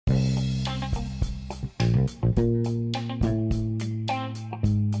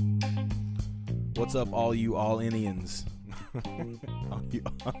What's up, all you all-Indians?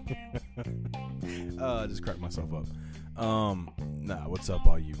 Just cracked myself up. What's up,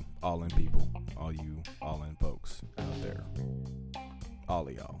 all you all-in people, all you all-in folks out there, all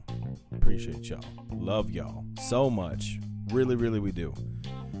of y'all. Appreciate y'all, love y'all so much. Really, really, we do.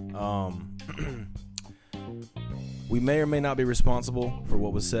 We may or may not be responsible for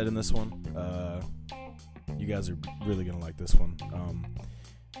what was said in this one. You guys are really gonna like this one.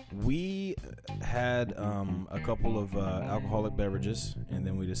 We had a couple of alcoholic beverages, and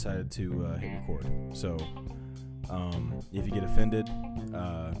then we decided to hit record. So if you get offended,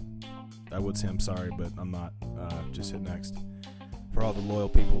 I would say I'm sorry, but I'm not. Just hit next. For all the loyal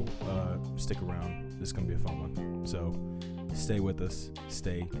people, stick around. This is going to be a fun one. So stay with us.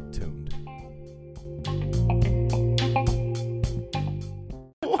 Stay tuned.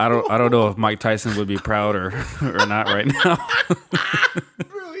 I don't know if Mike Tyson would be proud or not right now.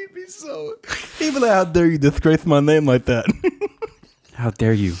 Bro, he'd be like, how dare you disgrace my name like that? How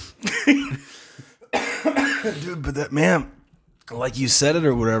dare you? Dude, but that, man, like you said it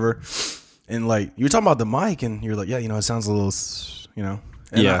or whatever, and like you were talking about the mic, and you're like, yeah, it sounds a little,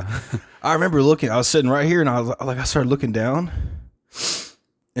 And yeah. I remember looking, I was sitting right here, and I started looking down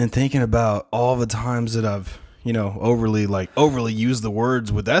and thinking about all the times that I've, overly used the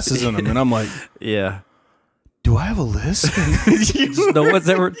words with S's in them, and I'm like, Yeah. do I have a list? No one's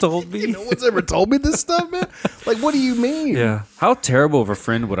ever told me. No one's ever told me this stuff, man. Like, what do you mean? Yeah. How terrible of a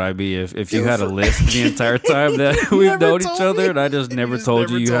friend would I be if you had a list the entire time that we've known each other and I just never told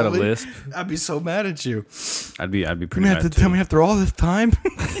you had a list? I'd be so mad at you. I'd be pretty You have mad to tell me after all this time?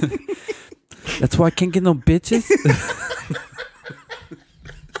 That's why I can't get no bitches.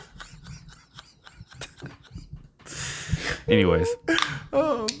 Anyways.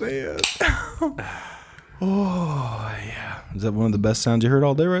 Oh, man. Oh, yeah. Is that one of the best sounds you heard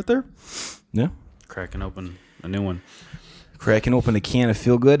all day right there? Yeah. Cracking open a new one. Cracking open a can of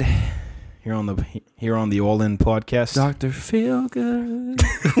Feel Good here on the All In podcast. Dr. Feel Good.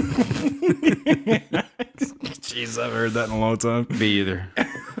 Jeez, I haven't heard that in a long time. Me either. I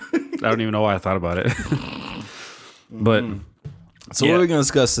don't even know why I thought about it. But so what are we going to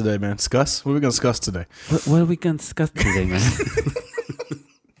discuss today, man? What are we going to discuss today? What are we going to discuss today, man?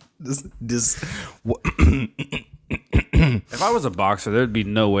 If I was a boxer, there'd be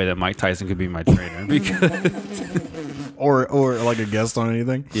no way that Mike Tyson could be my trainer. Because or like a guest on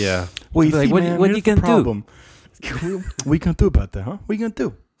anything. Yeah. Well, you like, see, what man, you gonna do? What you gonna do about that, huh? What you gonna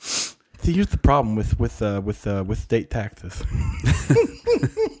do? See, here's the problem with state taxes.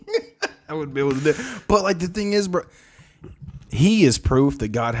 I wouldn't be able to do it. But like the thing is, bro, he is proof that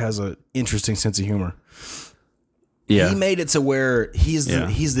God has an interesting sense of humor. Yeah. He made it to where he's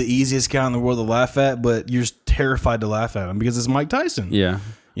the easiest guy in the world to laugh at, but you're terrified to laugh at him because it's Mike Tyson. Yeah.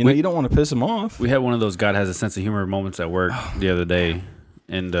 You don't want to piss him off. We had one of those God has a sense of humor moments at work the other day,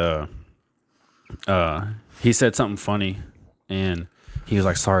 and he said something funny, and he was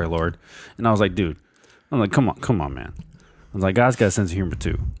like, "Sorry, Lord," and I was like, "Dude," I'm like, "Come on, man." I was like, "God's got a sense of humor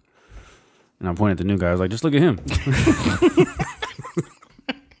too," and I pointed at the new guy. I was like, "Just look at him."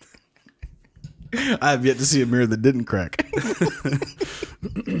 I have yet to see a mirror that didn't crack.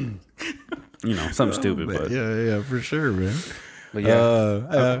 Something stupid, but yeah, for sure, man. But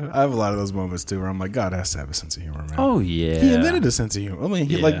yeah, I have a lot of those moments too, where I'm like, God has to have a sense of humor, man. oh yeah, He invented a sense of humor. I mean,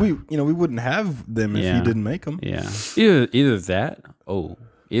 we wouldn't have them if he didn't make them. Yeah, either that.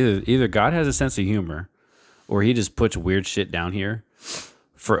 Either God has a sense of humor, or he just puts weird shit down here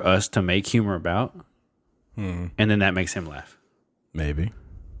for us to make humor about, and then that makes him laugh. Maybe.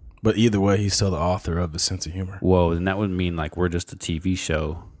 But either way, he's still the author of the sense of humor. Whoa, then that would mean like we're just a TV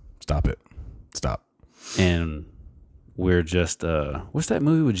show. Stop it. Stop. And we're just what's that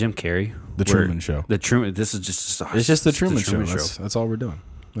movie with Jim Carrey? The Truman Show. The Truman. This is just it's just the Truman Show. That's all we're doing.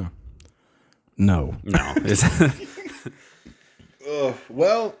 No. It's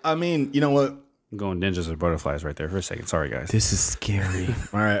well, I mean, you know what? I'm going ninjas or butterflies right there for a second. Sorry, guys. This is scary.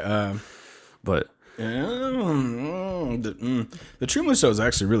 All right. But the Truman Show is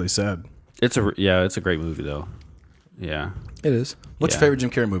actually really sad. it's a great movie though. Yeah, it is. What's your favorite Jim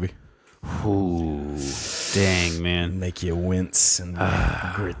Carrey movie? Ooh, dang, man. Make you wince and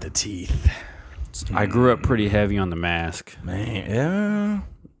grit the teeth. I grew up pretty heavy on The Mask. Man,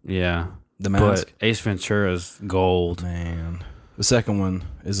 yeah. The Mask. But Ace Ventura's gold. Man, the second one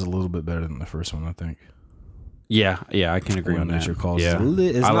is a little bit better than the first one, I think. Yeah, I can agree on that. Nature Calls. Yeah.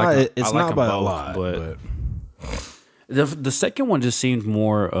 It's not by a lot, but the second one just seemed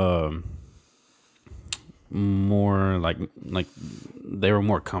more more like they were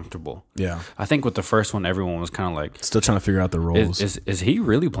more comfortable. Yeah. I think with the first one, everyone was kind of like Still trying to figure out the roles. is he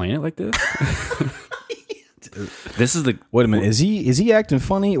really playing it like this? This is the Wait a minute. Is he acting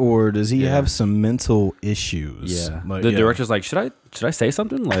funny, or does he have some mental issues? yeah. Like, The director's like, should I say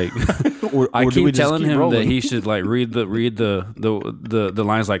something? Like, or I do we keep just telling keep him rolling? that he should like read the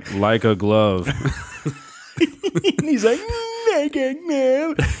lines like a glove. And he's like,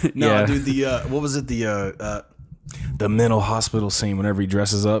 no, Yeah. dude. What was it? The mental hospital scene whenever he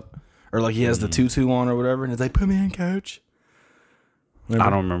dresses up, or like he has the tutu on or whatever, and he's like, "Put me in, coach." Remember? I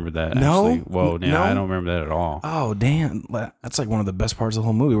don't remember that. No? Actually. Whoa, yeah, No? I don't remember that at all. Oh damn! That's like one of the best parts of the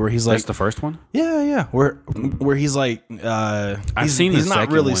whole movie, where he's like, That's the first one. yeah, where he's like, he's seen the he's not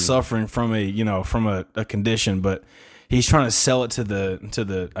second really one. suffering from a condition, but he's trying to sell it to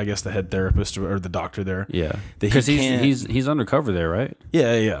the I guess the head therapist or the doctor there. Yeah, That he because can't- he's undercover there, right?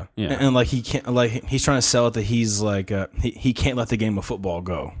 Yeah. Yeah. And like he can't, like he's trying to sell it that he's like he can't let the game of football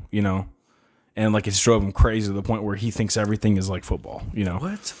go, and like it's drove him crazy to the point where he thinks everything is like football,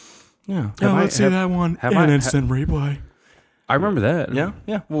 What? Yeah. let's see that one. have I- instant replay. I remember that.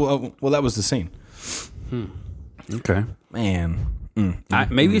 Yeah. Well, that was the scene. Okay. Man.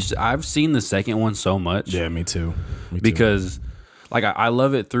 I've seen the second one so much. Yeah, me too. Because like I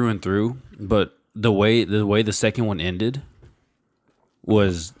love it through and through, but the way the second one ended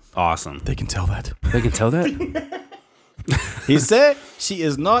was awesome. they can tell that. They can tell that. He said she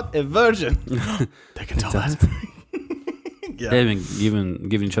is not a virgin. They can tell that. They've been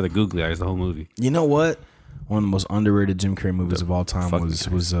giving each other googly eyes the whole movie. You know what? One of the most underrated Jim Carrey movies of all time fuck was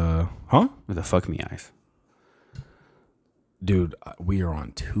me huh? With the fuck me eyes. Dude, we are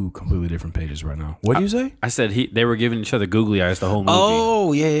on two completely different pages right now. What do you say? I said they were giving each other googly eyes the whole movie.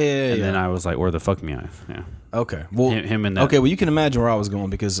 Oh, yeah. And then I was like, or the fuck me eyes. Yeah. Okay. Well, Him and that. okay, well, you can imagine where I was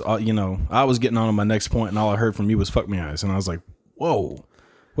going because, I was getting on to my next point and all I heard from you was fuck me eyes. And I was like, whoa,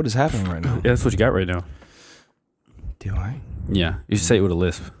 what is happening right now? Yeah, that's what you got right now. Do I? Yeah. You should say it with a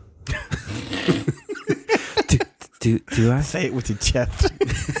lisp. do I? Say it with your chest.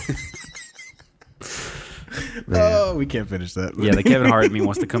 Oh, we can't finish that. Yeah, the Kevin Hart meme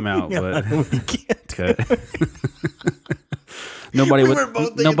wants to come out, but we can't. cut. Nobody We were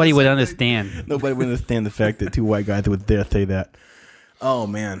both would thinking the same understand. Nobody would understand the fact that two white guys would dare say that. Oh,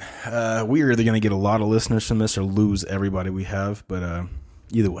 man. We are either going to get a lot of listeners from this or lose everybody we have. But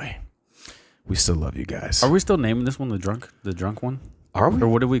either way, we still love you guys. Are we still naming this one the drunk one? Are we? Or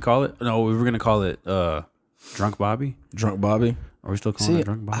what did we call it? No, we were gonna call it Drunk Bobby. Drunk Bobby? Are we still calling it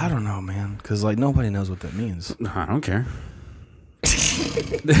Drunk Bobby? I don't know, man. Because, nobody knows what that means. I don't care.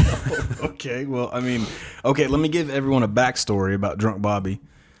 Okay, well, okay, let me give everyone a backstory about Drunk Bobby.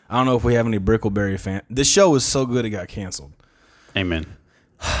 I don't know if we have any Brickleberry fan. This show was so good it got canceled. Amen.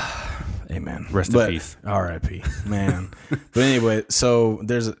 Amen. Rest in peace. R.I.P. Man. But anyway, so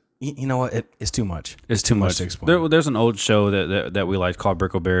there's you know what? It's too much. It's too much to explain. There's an old show that we liked called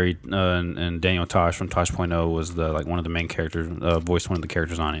Brickleberry, and Daniel Tosh from Tosh.0 was one of the main characters, voiced one of the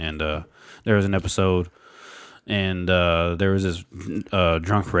characters on it. And there was an episode, and there was this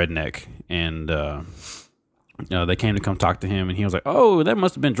drunk redneck, and they came to come talk to him, and he was like, "Oh, that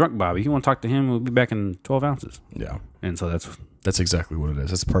must have been Drunk Bobby. You want to talk to him? We'll be back in 12 ounces." Yeah. And so That's exactly what it is.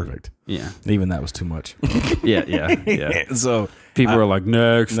 That's perfect. yeah, Even that was too much. yeah. So People are like,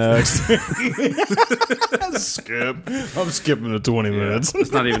 next. Skip. I'm skipping the 20 minutes.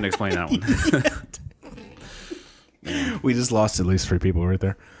 Let's not even explain that one. We just lost at least 3 people right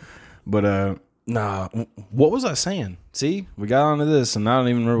there. But nah, what was I saying? See, we got onto this, and I don't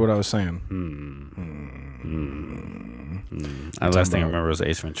even remember what I was saying. The last thing I remember was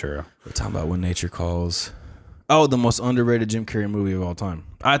Ace Ventura. We're talking about When Nature Calls. Oh, the most underrated Jim Carrey movie of all time,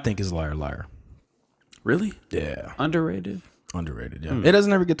 I think, is Liar Liar. Really? Yeah, Underrated? underrated. Yeah, it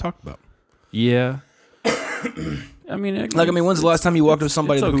doesn't ever get talked about. Yeah. I mean, When's the last time you walked up to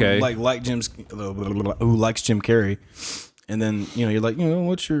somebody it's okay. who who likes Jim Carrey, and then you're like,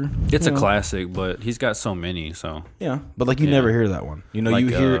 what's your? it's you a know, classic, but he's got so many. So Yeah, but you Yeah. never hear that one. Like,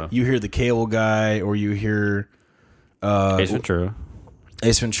 You hear the Cable Guy, or you hear Ace Ventura.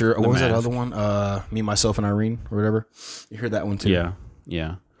 Ace Ventura. What was that Mask. other one? Me, Myself, and Irene, or whatever. You hear that one too.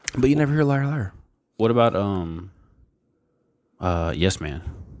 Yeah. But you never hear Liar Liar. What about Yes Man?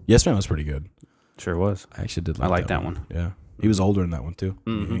 Yes Man was pretty good. Sure was. I actually did like I like that one. Yeah. He was older in that one too.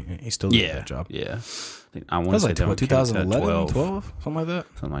 He still did that job. Yeah. I want That to was say like that one came out 2011, 12, something like that.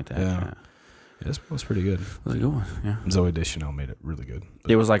 something like that. Yeah. Yeah. Yeah, this one was pretty good. It was a good one. Yeah. Zoe Deschanel made it really good.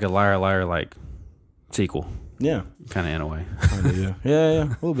 It was like a Liar Liar like sequel, Yeah. kind of in a way. Kinda, yeah. Yeah,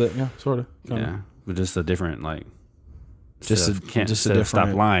 a little bit. Yeah, sort of. Yeah, but just a different like Just a different.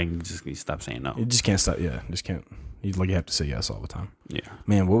 Stop lying. You stop saying no. You just can't stop. Yeah, just can't. You have to say yes all the time. Yeah.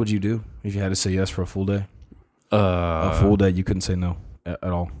 Man, what would you do if you had to say yes for a full day? A full day, you couldn't say no at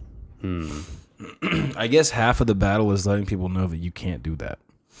all. I guess half of the battle is letting people know that you can't do that.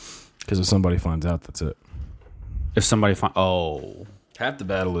 Because if somebody finds out, that's it. If somebody half the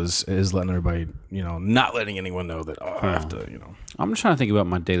battle is letting everybody, not letting anyone know that. I have to, I'm just trying to think about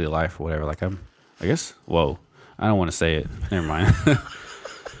my daily life or whatever. Like I guess. Whoa, I don't want to say it. Never mind.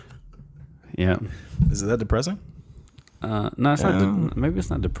 Yeah. Is it that depressing? No, it's not. Maybe it's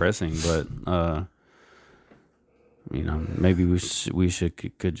not depressing, but maybe we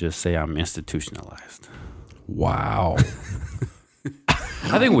could just say I'm institutionalized. Wow.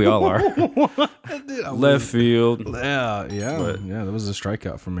 I think we all are. Left field. Yeah. That was a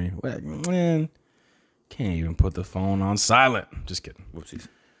strikeout for me. Man, can't even put the phone on silent. Just kidding. Whoopsie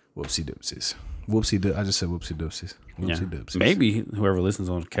doopsies. I just said whoopsie doopsies. Whoopsie doopsies. Maybe whoever listens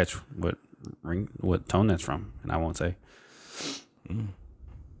will catch what tone that's from, and I won't say.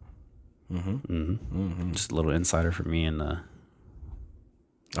 Just a little insider for me and a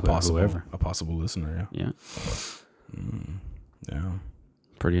possible listener. Yeah. Yeah.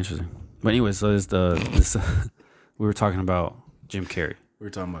 Pretty interesting. But anyway, so this we were talking about Jim Carrey. We were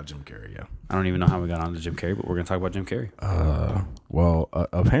talking about Jim Carrey. Yeah. I don't even know how we got on to Jim Carrey, but we're gonna talk about Jim Carrey.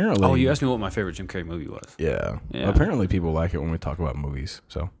 Apparently. Oh, you asked me what my favorite Jim Carrey movie was. Yeah. Apparently, people like it when we talk about movies.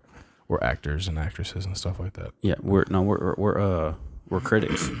 So we're actors and actresses and stuff like that. Yeah. We're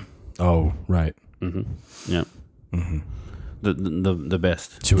critics. Oh, right. Yeah. The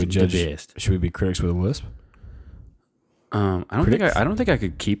best. Should we judge? The best. Should we be critics with a lisp? I don't think I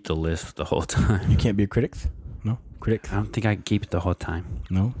could keep the lisp the whole time. You can't be a critic? No? Critic? I don't think I could keep it the whole time.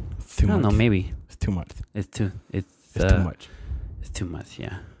 No? I don't know, maybe. It's too much. It's too much. It's too much,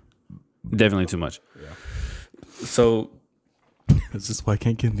 yeah. Definitely too much. Yeah. So is this why I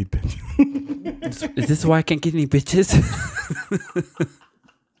can't get any bitches? Is this why I can't get any bitches?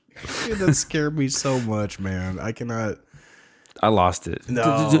 Dude, that scared me so much, man. I cannot. I lost it.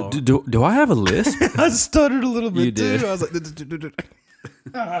 No. Do I have a lisp? I stuttered a little bit. You did. Too. I was like,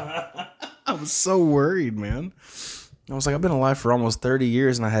 I was so worried, man. I was like, I've been alive for almost 30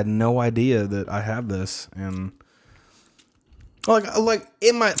 years, and I had no idea that I have this. And like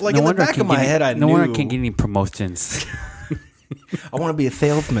in my in the back of my head, I knew. No wonder I can't get any promotions. I want to be a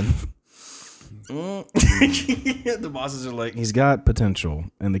salesman. The bosses are like, he's got potential,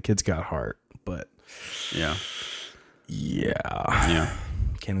 and the kid's got heart, but yeah.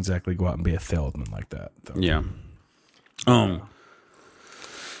 Can't exactly go out and be a salesman like that, though. Yeah.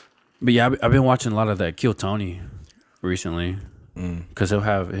 But yeah, I've been watching a lot of that Kill Tony recently because he'll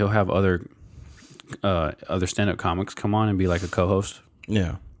have other stand-up comics come on and be like a co-host.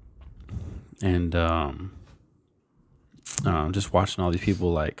 Yeah. And just watching all these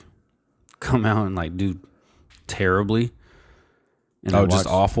people like come out and like do terribly. And just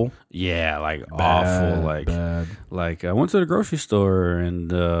awful? Yeah, like bad, awful. Like bad. Like I went to the grocery store and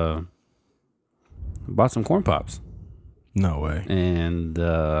bought some corn pops. No way. And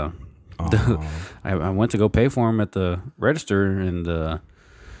I went to go pay for them at the register, and the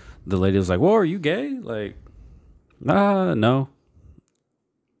lady was like, "Whoa, are you gay?" Like, no.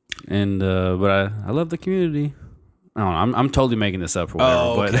 And but I love the community. I don't know, I'm totally making this up or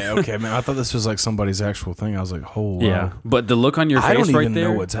whatever. Oh, okay, man. I thought this was like somebody's actual thing. I was like, oh, wow. Yeah. But the look on your face right there. I don't even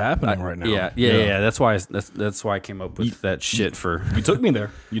know what's happening right now. Yeah. That's why I came up with that shit for. You took me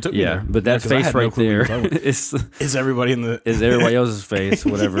there. Yeah, but that face right there is everybody is everybody else's face,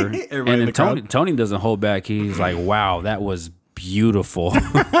 whatever. And then Tony doesn't hold back. He's like, wow, that was beautiful.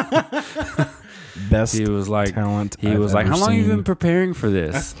 Best he was like, talent. He was like, how long have you been preparing for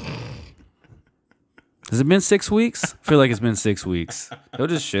this? Has it been 6 weeks? I feel like it's been 6 weeks. He'll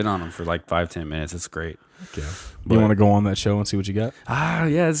just shit on him for like 5-10 minutes. It's great. Okay. You want to go on that show and see what you got?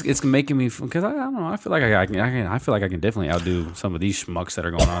 Yeah, it's making me, because I don't know. I feel like I can definitely outdo some of these schmucks that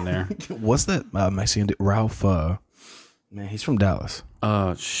are going on there. What's that Mexican dude? Ralph? Man, he's from Dallas.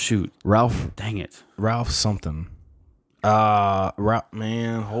 Shoot, Ralph. Dang it, Ralph something. Ralph.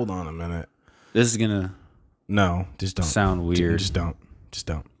 Man, hold on a minute. This is gonna just don't sound weird. Just don't.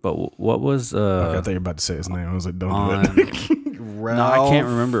 But what was? Okay, I thought you were about to say his name. I was like, don't do it. No, I can't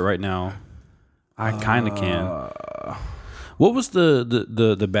remember it right now. I kind of can. What was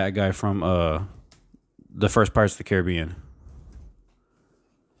the bad guy from the first Pirates of the Caribbean?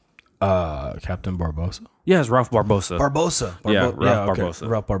 Captain Barbosa. Yeah, it's Ralph Barbosa. Barbosa. Barbosa.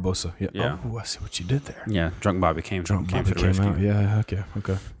 Ralph Barbosa. Yeah. Oh, I see what you did there. Yeah, Drunk Bobby came to the rescue. out. Yeah.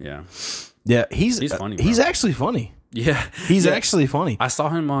 Okay. Yeah. Yeah. He's funny. He's bro. actually funny. Yeah, He's actually funny. I saw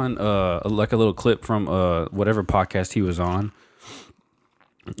him on like a little clip from whatever podcast he was on,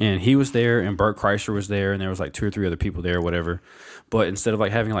 and he was there, and Bert Kreischer was there, and there was like 2 or 3 other people there, or whatever. But instead of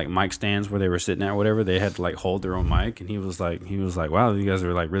like having like mic stands where they were sitting at, or whatever, they had to like hold their own mic, and he was like, wow, you guys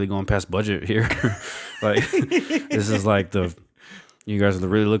are like really going past budget here. Like this is like you guys are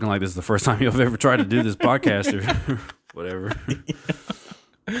really looking like this is the first time you've ever tried to do this podcast or whatever.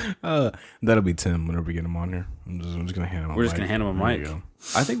 That'll be Tim whenever we get him on here. I'm just gonna hand him. We're just gonna hand him a There mic. you go.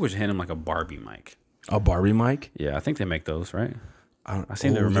 I think we should hand him like a Barbie mic. A Barbie mic? Yeah, I think they make those, right? I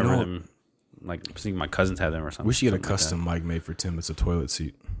seem to you remember know, them. Like, I think my cousins had them or something. We should get a something like custom mic made for Tim. It's a toilet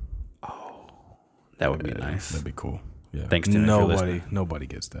seat. that would be nice. That'd be cool. Yeah. Thanks, Tim, if you're listening. Nobody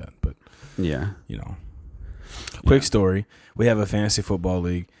gets that, but Yeah. you know. Quick story: we have a fantasy football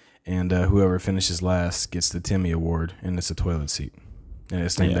league, and whoever finishes last gets the Timmy Award, and it's a toilet seat, and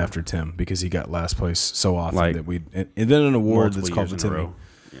it's named after Tim because he got last place so often Like, that we invent an award that's multiple called the years in a Timmy. row.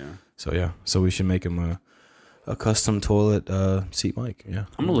 Yeah. So we should make him a custom toilet seat mic. Yeah,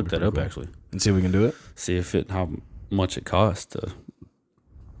 I'm gonna look that up cool. actually. And see if we can do it. See how much it costs to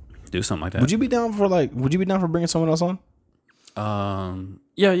do something like that. Would you be down for bringing someone else on?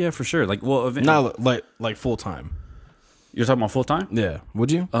 Yeah, for sure. Like, well, Not like full time. you're talking about full time. Yeah. Would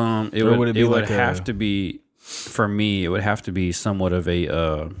you? It Or would would it be like have to be, for me, it would have to be somewhat of a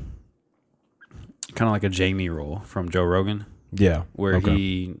kind of like a Jamie role from Joe Rogan, Yeah. where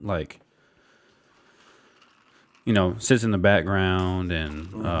he like, sits in the background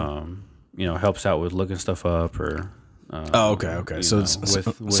and helps out with looking stuff up or. Okay. So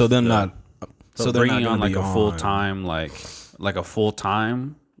they're they're not bringing on like be a full time like a full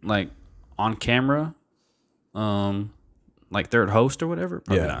time like on camera, like third host or whatever.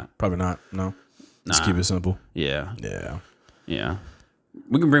 Probably not. Probably not. No. Let's keep it simple. Yeah. Yeah.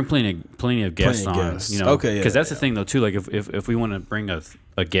 We can bring plenty of guests on. guests. Okay, yeah, because that's the thing though too. Like if we want to bring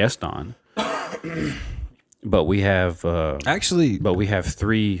a guest on, but we have Actually, but we have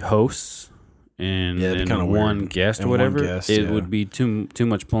 3 hosts and kinda one weird. guest or And one whatever. guest, it yeah. would be too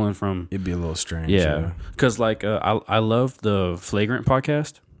much pulling from. it'd be a little strange. Yeah, because like I love the Flagrant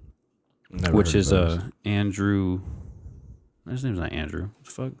podcast, Never which heard is of those. Andrew. His name's not Andrew. What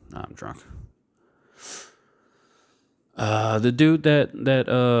the fuck? Nah, I'm drunk. The dude that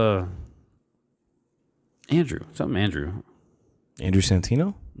Andrew Andrew. Andrew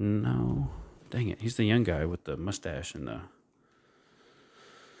Santino? No, dang it, he's the young guy with the mustache and the.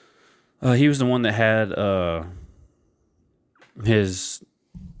 He was the one that had his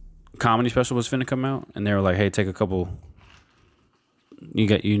comedy special was finna come out, and they were like, "Hey, take a couple.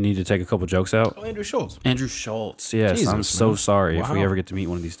 You need to take a couple jokes out." Oh, Andrew Schultz. Andrew Schultz. Yes, Jesus, I'm so man. sorry if we Wow. ever get to meet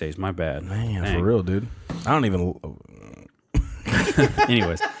one of these days. My bad. Man, Dang. for real, dude. I don't even.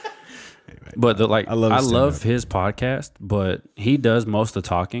 Anyways, but I love his podcast, but he does most of the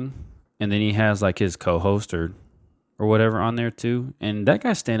talking, and then he has like his co-host or whatever on there too. And that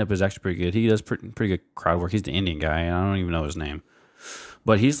guy's stand up is actually pretty good. He does pretty good crowd work. He's the Indian guy, and I don't even know his name,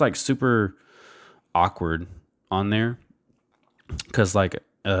 but he's like super awkward on there because like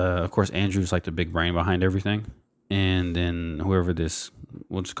of course Andrew's like the big brain behind everything, and then whoever this,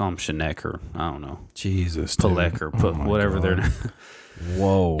 we'll just call him Shanek or I don't know, Jesus. Dude. Palek or Oh my whatever God. they're.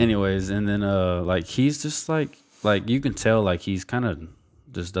 Whoa. Anyways, and then like he's just like you can tell like he's kind of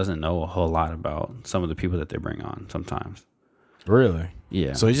just doesn't know a whole lot about some of the people that they bring on sometimes. Really?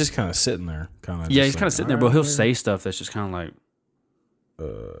 Yeah. So he's just kind of sitting there, kind of. Yeah, he's kind of sitting there, but he'll say stuff that's just kind of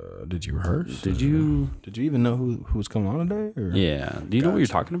like, Did you rehearse? Did you even know who was coming on today? Or? Yeah. Do you know what you're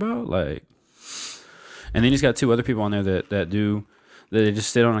talking about? Like, and then he's got 2 other people on there that they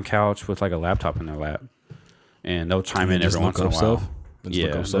just sit on a couch with like a laptop in their lap, and they'll chime in every once in a while. Stuff?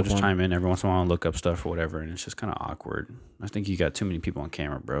 Yeah, they'll just chime in every once in a while and look up stuff or whatever, and it's just kind of awkward. I think you got too many people on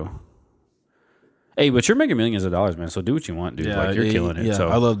camera, bro. Hey, but you're making millions of dollars, man. So do what you want, dude. Yeah, like you're killing it. Yeah, So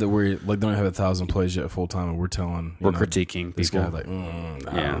I love that we're like don't have 1,000 plays yet full time, and we're telling we're critiquing this people. guy like,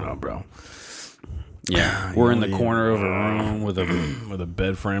 I don't know, bro. Yeah, we're in the corner of a room with a. With a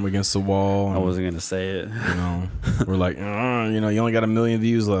bed frame against the wall. I And, wasn't gonna say it. we're like, you only got 1 million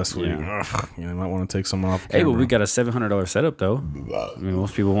views last week. Yeah. You might want to take someone off. Hey, Camera. but we got a $700 setup though. I mean,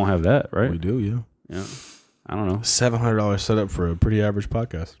 most people won't have that, right? We do, yeah. Yeah. I don't know. $700 setup for a pretty average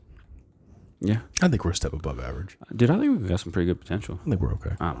podcast. Yeah, I think we're a step above average. dude. I think we got some pretty good potential. I think we're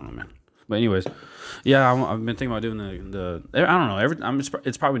okay. I don't know, man. But anyways, yeah, I've been thinking about doing the I don't know.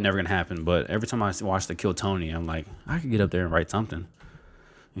 It's probably never gonna happen. But every time I watch the Kill Tony, I'm like, I could get up there and write something.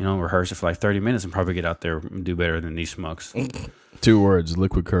 Rehearse it for like 30 minutes and probably get out there and do better than these schmucks. 2 words: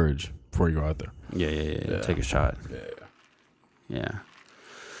 liquid courage. Before you go out there, Yeah. Take a shot. Yeah.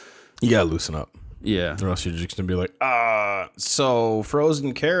 you gotta loosen up. Yeah. Or else you're just gonna be like, so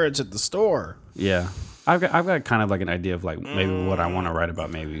frozen carrots at the store. Yeah. I've got kind of like an idea of like maybe what I want to write about,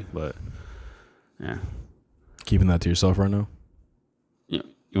 maybe, but yeah. Keeping that to yourself right now. You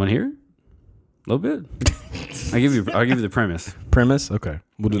want to hear it? A little bit. I'll give you the premise. Premise? Okay,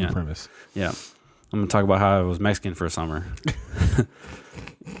 we'll do the premise. Yeah. I'm gonna talk about how I was Mexican for a summer.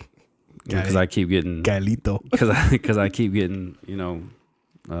 Because I keep getting Galito. Because I keep getting,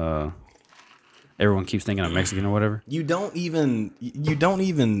 everyone keeps thinking I'm Mexican or whatever. You don't even,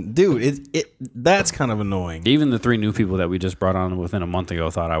 dude. It that's kind of annoying. Even the 3 new people that we just brought on within a month ago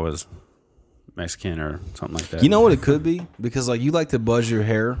thought I was Mexican or something like that. You know what it could be? Because like you like to buzz your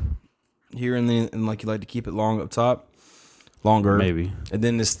hair here and like you like to keep it long up top, longer maybe, and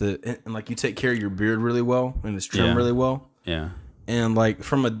then and like you take care of your beard really well and it's trimmed really well. Yeah. And like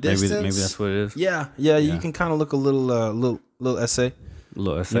from a distance, maybe that's what it is. Yeah. You can kind of look a little essay. A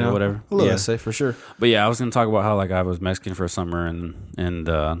little essay or whatever. A little essay for sure. But yeah, I was gonna talk about how like I was Mexican for a summer and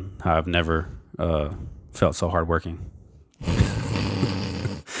how I've never felt so hardworking.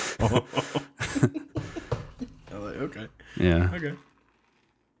 I'm like, okay. Yeah. Okay.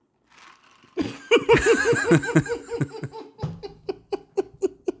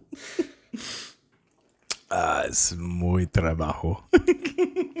 Es muy trabajo.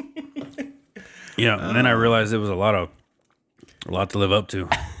 Yeah, and then I realized it was a lot to live up to.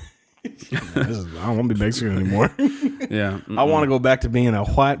 I don't want to be Mexican anymore. Yeah. I want to go back to being a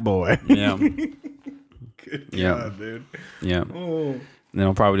white boy. Yeah. Good God, dude. Yeah. Oh. Then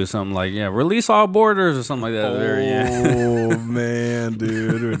I'll probably do something like, release all borders or something like that. Oh, man,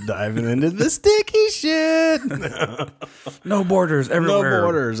 dude. We're diving into the sticky shit. No borders everywhere. No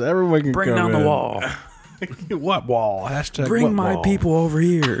borders. Everyone can Bring come down in. the wall. What wall? Hashtag Bring what my wall? people over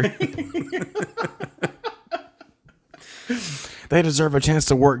here. They deserve a chance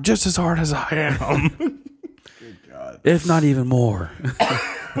to work just as hard as I am. Good God. If not even more.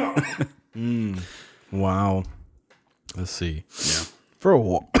 Wow. Let's see. Yeah. For a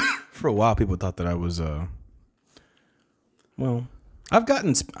while, people thought that I was well, I've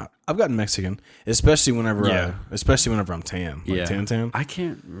gotten Mexican, especially whenever I'm tan. Like tan. I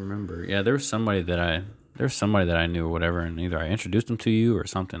can't remember. Yeah, there was somebody that I knew or whatever, and either I introduced them to you or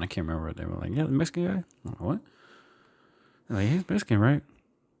something. I can't remember. They were like, "Yeah, the Mexican guy." I'm like, what? They're like, he's Mexican, right?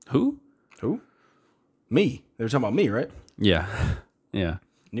 Who? Me. They were talking about me, right? Yeah. Yeah.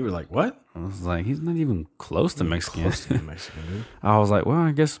 And you were like, what? I was like, he's not even close to Mexican. Close to Mexican, dude. I was like, well,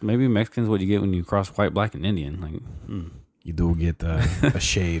 I guess maybe Mexican's what you get when you cross white, black, and Indian. Like, You do get a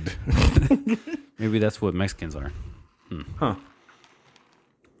shade. maybe that's what Mexicans are. Huh.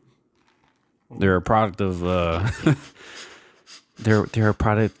 They're a product of. They're a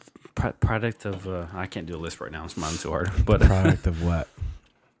product of. I can't do a list right now. It's mine too hard. But Product of what?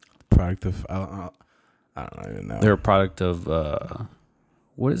 Product of I don't even know. they're a product of.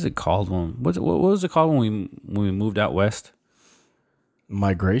 What is it called what was it called when we moved out west?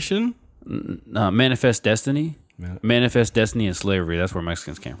 Migration? Manifest Destiny. Manifest Destiny and slavery. That's where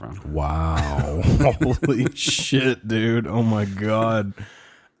Mexicans came from. Wow. Holy shit, dude. Oh my God.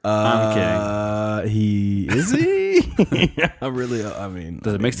 I'm kidding. Is he? I really, I mean.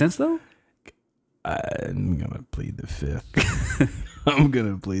 Does it make sense though? I'm going to plead the fifth. I'm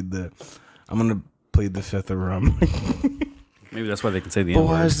going to plead the fifth of rum. Maybe that's why they can say the But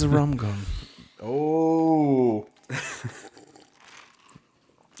N-word. why is the rum gone? Oh.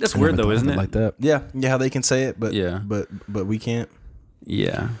 That's weird though, isn't it? Like that. Yeah. Yeah, how they can say it, but Yeah. but we can't.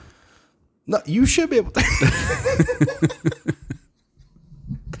 Yeah. No, you should be able to.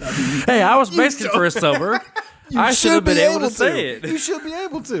 Hey, I was Mexican for a summer. I should have been able to say it. You should be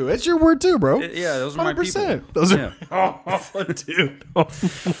able to. It's your word too, bro. Yeah, those are my people. 100%. Those are. Yeah. Oh, dude. Oh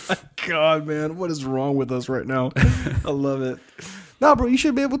my God, man. What is wrong with us right now? I love it. No, bro, you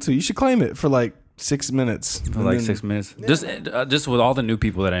should be able to. You should claim it for like 6 minutes. For like 6 minutes. Yeah. Just with all the new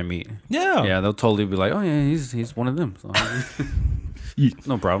people that I meet. Yeah. Yeah, they'll totally be like, oh yeah, he's one of them. So,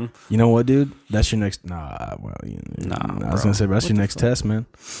 no problem. You know what, dude? That's your next. Nah, well, I was gonna say, but that's your next test, man.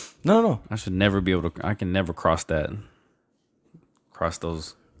 No. I should never be able to. I can never cross those.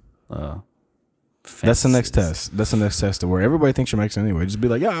 That's the next test. That's the next test to where everybody thinks you're Mexican anyway. Just be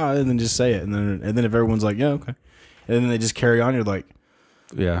like, yeah, and then just say it, and then if everyone's like, yeah, okay, and then they just carry on. You're like,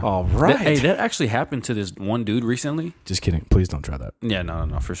 yeah, all right. Hey, that actually happened to this one dude recently. Just kidding. Please don't try that. Yeah,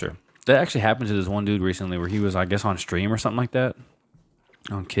 no, for sure. That actually happened to this one dude recently where he was, I guess, on stream or something like that.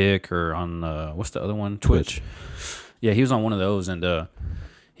 On Kick or on what's the other one? Twitch. Yeah, he was on one of those, and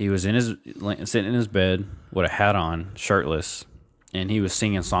he was sitting in his bed with a hat on, shirtless, and he was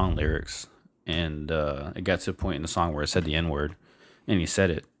singing song lyrics. And it got to a point in the song where it said the N-word, and he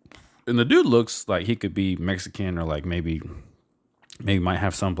said it. And the dude looks like he could be Mexican or like maybe might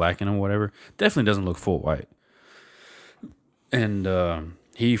have some black in him or whatever. Definitely doesn't look full white. And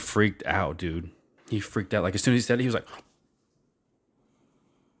he freaked out, dude. He freaked out. Like as soon as he said it, he was like,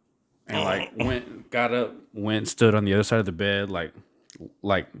 and like got up, stood on the other side of the bed, like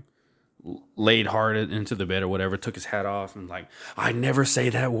laid hard into the bed or whatever, took his hat off and like, I never say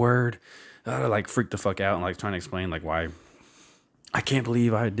that word. Like freaked the fuck out and like trying to explain like why I can't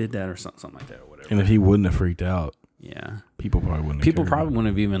believe I did that or something like that or whatever. And if he wouldn't have freaked out, yeah, people probably wouldn't. People probably wouldn't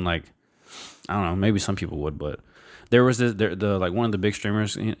have even like, I don't know, maybe some people would, but there was this the like one of the big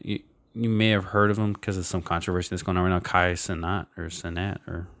streamers. You may have heard of him because of some controversy that's going on right now. Kai Cenat or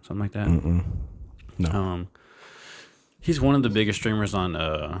something like that. No. He's one of the biggest streamers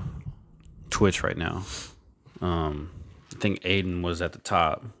on Twitch right now. I think Aiden was at the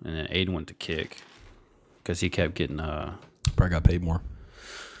top, and then Aiden went to Kick because he kept getting probably got paid more.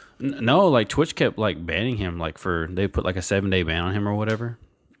 No, like Twitch kept like banning him. Like they put like a 7-day ban on him or whatever.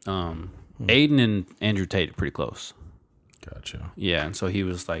 Aiden and Andrew Tate are pretty close. Gotcha. Yeah, and so he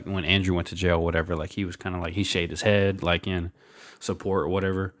was like, when Andrew went to jail or whatever, like he was kind of like, he shaved his head like in support or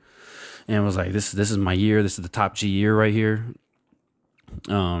whatever, and was like, this is my year, this is the top G year right here.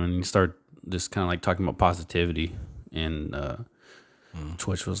 And he started just kind of like talking about positivity, and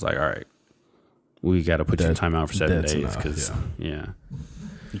Twitch was like, all right, we got to put you in timeout for 7 days because yeah,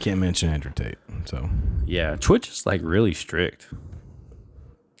 you can't mention Andrew Tate. So yeah, Twitch is like really strict.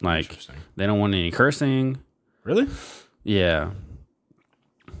 Like they don't want any cursing. Really? Yeah.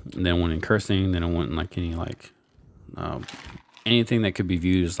 They don't want any cursing. They don't want like any like anything that could be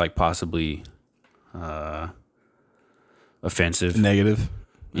viewed as like possibly offensive. Negative.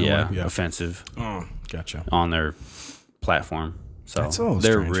 Yeah, offensive. Oh, gotcha. On their platform. So That's a little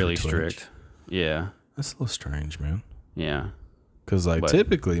they're strange really for Twitch. strict. Yeah. That's a little strange, man. Yeah. Because like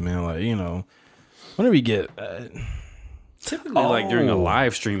typically, man, like whenever you get typically like during a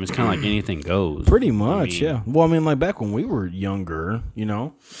live stream, it's kind of like anything goes. Pretty much, yeah. Well, I mean, like back when we were younger,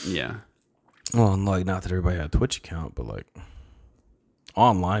 Yeah. Well, and like not that everybody had a Twitch account, but like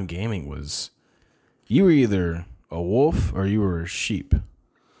online gaming was, you were either a wolf or you were a sheep.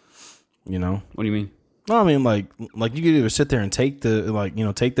 What do you mean? No, I mean like you could either sit there and take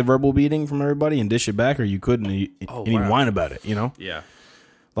the verbal beating from everybody and dish it back, or you couldn't and even whine about it. Yeah.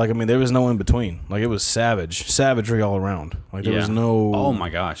 Like, I mean, there was no in between. Like, it was savagery all around. Like, there was no. Oh my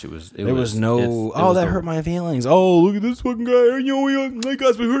gosh, there was no. That hurt my feelings. Oh, look at this fucking guy. That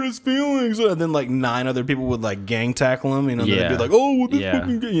guy's been hurt his feelings. And then like 9 other people would like gang tackle him. They'd be like, oh, this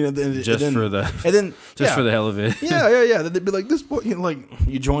fucking guy. Just for the hell of it. Yeah. They'd be like, this boy. Like,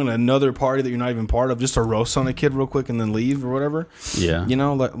 you join another party that you're not even part of just to roast on a kid real quick and then leave or whatever. Yeah.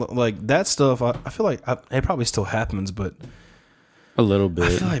 Like that stuff. I feel like it probably still happens, but. A little bit. I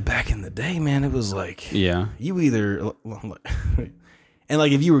feel like back in the day, man, it was like, yeah, you either, and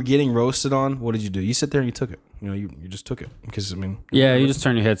like if you were getting roasted on, what did you do? You sit there and you took it. You just took it because I mean, yeah, you just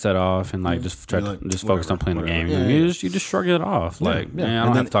turn your headset off and like just focus on playing the game. Yeah, you just shrug it off. Like, man, I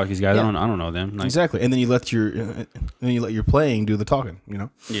don't have to talk to these guys. Yeah. I don't know them. Like, exactly, and then you let your playing do the talking.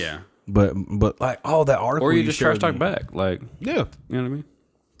 Yeah, but like that article, or you just trash talk back. Like, yeah, you know what I mean?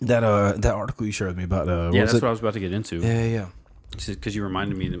 That article you shared with me about that's what I was about to get into. Yeah. Because you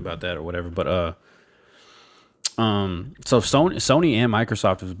reminded me about that or whatever, but so Sony and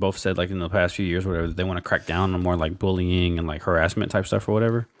Microsoft have both said like in the past few years, whatever, that they want to crack down on more like bullying and like harassment type stuff or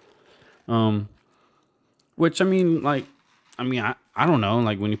whatever. Which I don't know,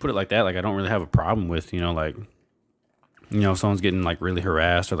 like when you put it like that, like I don't really have a problem with someone's getting like really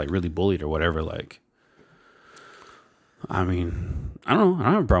harassed or like really bullied or whatever. Like, I mean, I don't know, I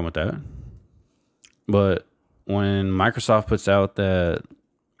don't have a problem with that, but when Microsoft puts out that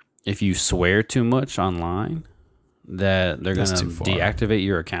if you swear too much online, that they're going to deactivate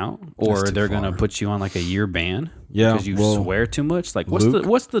your account, or they're going to put you on like a year ban because you swear too much. Like,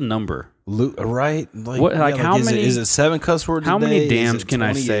 what's the number? Right? How many? Is it 7 cuss words? How a day? Many damns can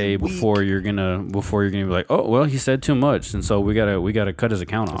I say before you're gonna be like, oh well, he said too much, and so we gotta cut his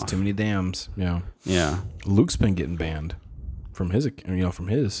account off. Too many damns. Yeah. Yeah. Luke's been getting banned from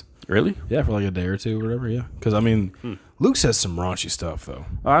his. Really? Yeah, for like a day or two or whatever, yeah. Because, I mean, Luke says some raunchy stuff, though.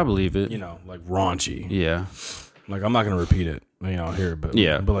 I believe it. Like raunchy. Yeah. Like, I'm not going to repeat it, here, but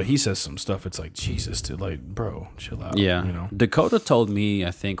yeah. But, like, he says some stuff, it's like, Jesus, dude, like, bro, chill out. Yeah. Dakota told me,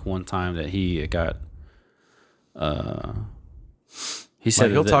 I think, one time that he got, he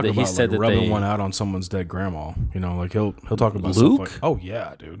said he'll talk about that rubbing one out on someone's dead grandma. Like, he'll talk about Luke? stuff like, oh,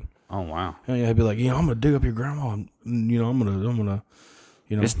 yeah, dude. Oh, wow. Yeah, he'll be like, I'm going to dig up your grandma, and, I'm going to.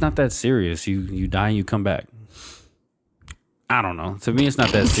 It's not that serious. You die and you come back. I don't know. To me, it's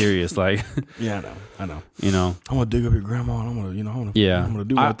not that serious. Like, Yeah, I know. you know, I'm gonna dig up your grandma, and I'm gonna, yeah. I'm gonna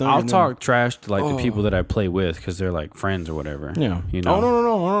do my thing. I'll and then- talk trash to like the people that I play with because they're like friends or whatever. Yeah. You know.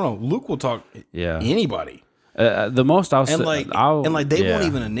 No. Luke will talk. Yeah. Anybody. The most I'll say, And like, they won't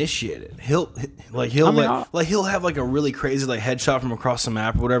even initiate it. He'll have like a really crazy like headshot from across the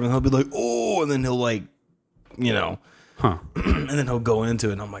map or whatever, and he'll be like, oh, and then he'll like, Huh. and then he'll go into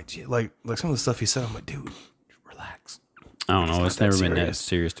it, and I'm like, gee, like some of the stuff he said, I'm like, dude, relax. I don't know. It's not never that been that serious.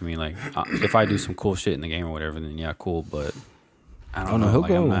 serious to me. Like, if I do some cool shit in the game or whatever, then yeah, cool. But I don't know. he'll Like,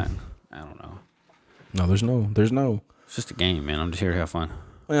 go. I'm not. I don't know. No, there's no. It's just a game, man. I'm just here to have fun.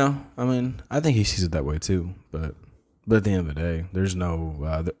 Yeah, I mean, I think he sees it that way too, but at the end of the day, there's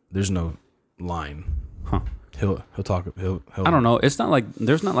no line. Huh. He'll talk. He'll. I don't know. It's not like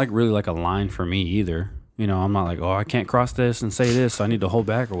there's not like really like a line for me either. You know, I'm not like, oh, I can't cross this and say this, so I need to hold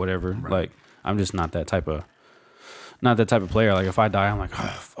back or whatever. Right. Like, I'm just not that type of player. Like, if I die, I'm like, oh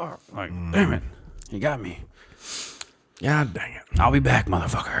fuck, like, damn it, you got me. Yeah, dang it. I'll be back,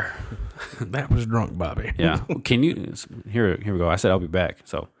 motherfucker. That was drunk, Bobby. Yeah. Can you? Here we go. I said I'll be back.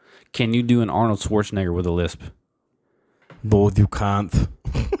 So, can you do an Arnold Schwarzenegger with a lisp? Both you can't.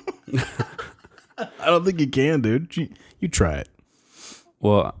 I don't think you can, dude. You try it.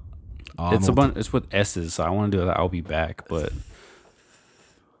 Well, it's a Arnold. bunch. It's with S's, so I want to do that. I'll be back, but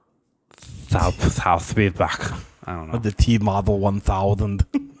South be back. I don't know. The T Model 1000.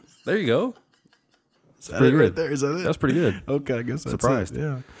 There you go. Is that pretty it good. right there? Is that it? That's pretty good. Okay, I guess that's Surprised. it.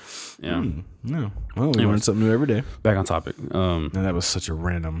 Yeah. Yeah. No. Well, we learn Anyways. something new every day. Back on topic. And that was such a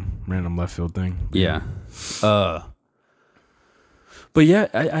random left field thing. Yeah. But yeah,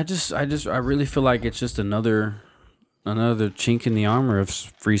 I really feel like it's just another chink in the armor of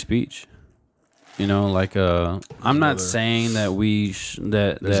free speech. You know, like I'm not saying that There's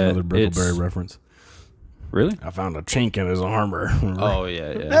that another it's Brickleberry reference. really. I found a chink in his armor. Oh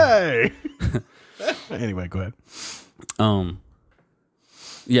yeah. Hey. Anyway, go ahead.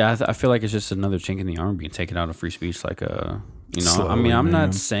 Yeah, I feel like it's just another chink in the armor being taken out of free speech. Like I mean, Slowly, I'm man.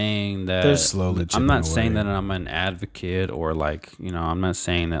 not saying that They're slowly I'm chipping not saying away. that I'm an advocate or like, I'm not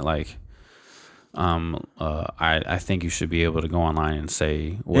saying that like, I think you should be able to go online and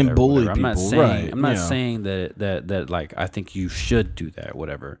say whatever, And bully whatever. I'm not people, saying right, I'm not yeah. saying that like I think you should do that,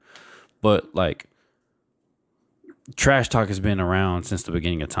 whatever. But like, trash talk has been around since the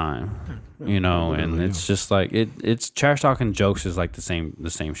beginning of time, and it's just like it's trash talk and jokes is like the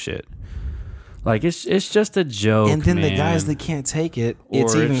same shit. Like it's just a joke, And then the man. guys that can't take it,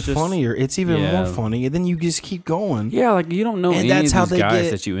 it's Or even it's just- funnier. It's even yeah. more funny. And then you just keep going. Yeah, like you don't know And any that's of how these they guys get.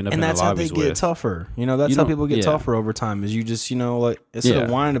 that you end up and in the that's how they lobbies get with. tougher. That's You how don't- people get yeah. tougher over time. Is you just like instead Yeah.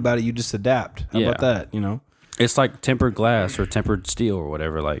 of whining about it, you just adapt. How about Yeah. that? It's like tempered glass or tempered steel or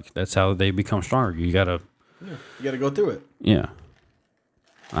whatever. Like that's how they become stronger. You gotta, You got to go through it. yeah.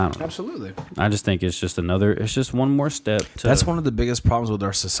 I don't know. Absolutely. I just think it's just one more step. To, That's one of the biggest problems with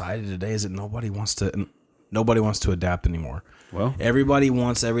our society today is that nobody wants to adapt anymore. Well, Everybody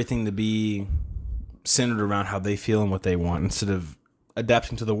wants everything to be centered around how they feel and what they want instead of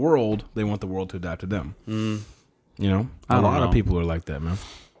adapting to the world. They want the world to adapt to them. I A don't lot of know. people are like that, man.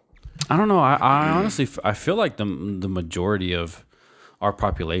 I don't know. I honestly I feel like the majority of our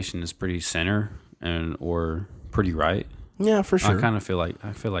population is pretty center or pretty right. Yeah, for sure. I kind of feel like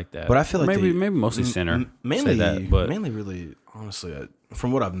that. But I feel like maybe they- mostly center. mainly say that, but mainly really honestly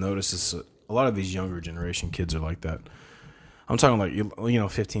from what I've noticed is a lot of these younger generation kids are like that. I'm talking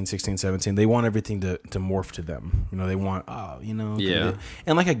like 15, 16, 17. They want everything to morph to them. They want Yeah.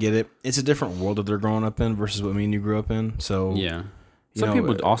 And like I get it. It's a different world that they're growing up in versus what me and you grew up in. So yeah. you Some know,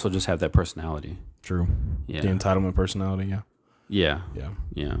 people also just have that personality. true. Yeah. The entitlement personality, yeah. Yeah. Yeah.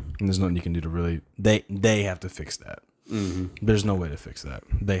 Yeah. And there's nothing you can do to really they have to fix that. Mm-hmm. There's no way to fix that.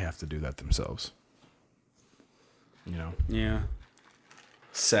 They have to do that themselves. Yeah.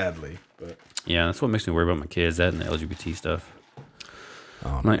 Sadly, but Yeah, that's what makes me worry about my kids, that and the LGBT stuff.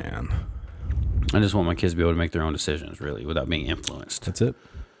 oh Like- man, I just want my kids to be able to make their own decisions, really, without being influenced. that's it.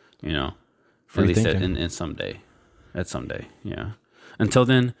 At least thinking. in someday. At someday, yeah. Until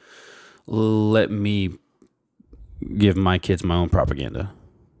then, let me give my kids my own propaganda.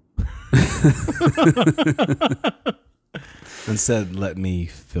 Instead, let me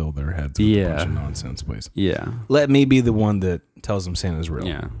fill their heads with a Yeah. bunch of nonsense, please. Yeah. Let me be the one that tells them Santa's real.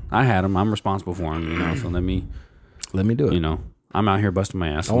 Yeah. I had them. I'm responsible for them, so let me, Let me do it. I'm out here busting my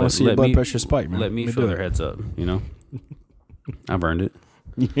ass. I want to see your let blood me- pressure spike, man. Let me do fill their it. heads up, I've earned it.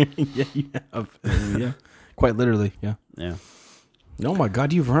 Yeah, you have. Yeah, quite literally. Yeah. Yeah. Oh my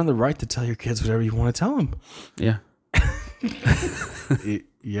God, you've earned the right to tell your kids whatever you want to tell them. Yeah.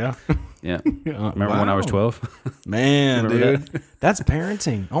 Yeah. Yeah. Remember when I was 12? Man, Remember dude, that's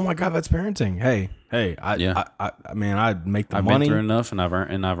parenting. Oh my God, that's parenting. Hey, I mean, I make the I've money. been through enough, and I've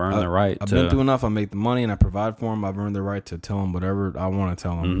earned the right. I've been through enough. I make the money, and I provide for them. I've earned the right to tell them whatever I want to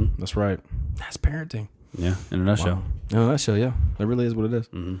tell them. Mm-hmm. That's right. That's parenting. Yeah, in a nutshell. Wow. In a nutshell, yeah, that really is what it is.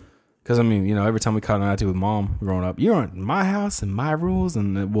 Because I mean, every time we caught an attitude with mom growing up, you're on my house and my rules,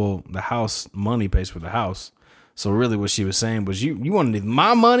 and the house money pays for the house. So really, what she was saying was, you want to need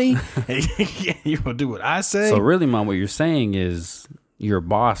my money, and you want to do what I say. So really, Mom, what you're saying is your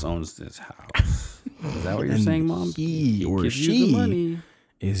boss owns this house. Is that what you're saying, Mom? He or gives you the money.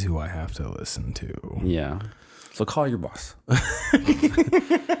 she is who I have to listen to. Yeah. So call your boss.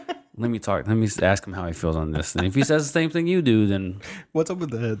 Let me talk. Let me ask him how he feels on this. And if he says the same thing you do, then What's up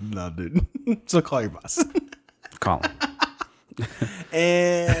with the head? No, dude. So call your boss. call him.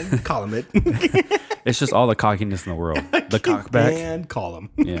 And call him it. It's just all the cockiness in the world. The cockback. And call him.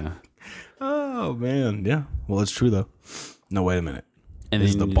 Yeah. Oh, man. Yeah. Well, it's true, though. No, wait a minute. And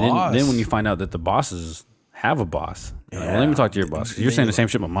Is then, the boss. then when you find out that the bosses have a boss, you're like, well, let Yeah. me talk to your boss. 'Cause you're saying the same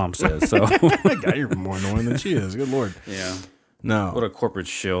shit my mom says. So God, you're more annoying than she is. Good Lord. yeah. No. What a corporate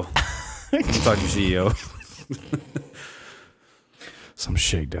shill. You talk to your CEO. Some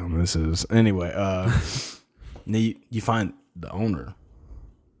shakedown this is. Anyway, you find the owner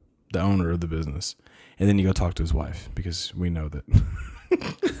of the business, and then you go talk to his wife, because we know that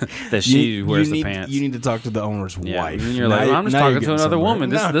That she wears the need, pants. You need to talk to the owner's Yeah, wife. and you're Now like, well, I'm just now you're talking to getting another somewhere. woman.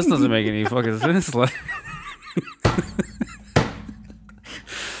 No. This doesn't make any fucking sense. Like,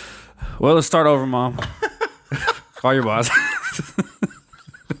 well, let's start over, Mom. Call your boss.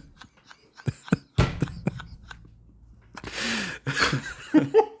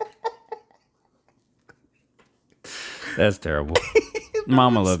 That's terrible.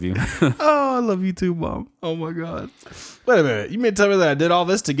 Mom, I love you. Oh, I love you too, Mom. Oh my God. Wait a minute. You mean to tell me that I did all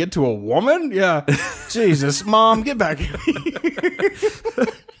this to get to a woman? Yeah. Jesus, Mom, get back here.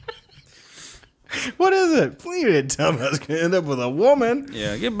 What is it? You didn't tell me I was going to end up with a woman.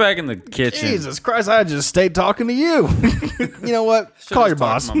 Yeah, get back in the kitchen. Jesus Christ, I just stayed talking to you. You know what? Call your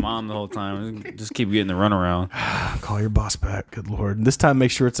boss. To my mom the whole time. Just keep getting the runaround. Call your boss back. Good Lord. This time,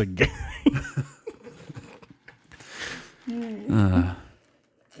 make sure it's a guy.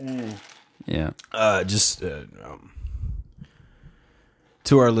 Yeah.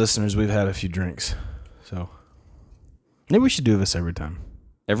 To our listeners, we've had a few drinks, so maybe we should do this every time.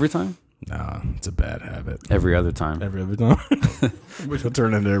 Every time? Nah, it's a bad habit. Every other time. Every other time. Which will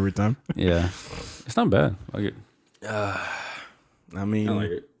turn into every time. Yeah. It's not bad. I like it. I mean, I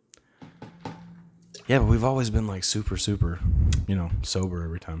like it. yeah, but we've always been like super, sober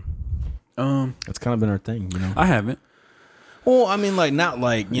every time. That's kind of been our thing, I haven't. Well, I mean, like, not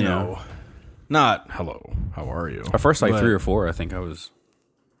like, you know, not hello, how are you? At first, like But 3 or 4, I think I was.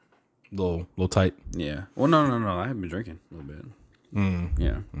 little tight. Yeah. Well, no. I haven't been drinking a little bit.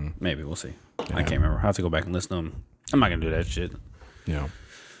 Yeah. Maybe. We'll see. I can't remember. I have to go back and listen to them. I'm not going to do that shit. Yeah.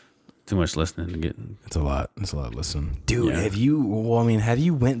 Too much listening to get. It's a lot. It's a lot. Listen, dude. Yeah. Have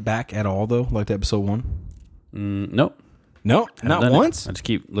you went back at all though, like to episode 1? Nope. No, Haven't not done it. once. I just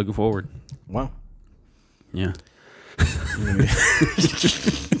keep looking forward. Wow. Yeah. You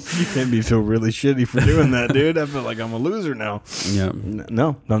made me feel really shitty for doing that, dude. I feel like I'm a loser now. Yeah.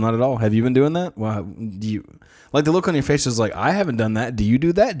 No, not at all. Have you been doing that? Wow. Do you like the look on your face is like, I haven't done that. Do you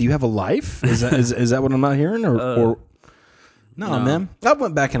do that? Do you have a life? Is that is that what I'm not hearing or? No, man. I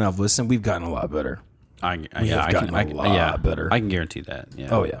went back and I've listened. We've gotten a lot better. I can better. I can guarantee that. Yeah.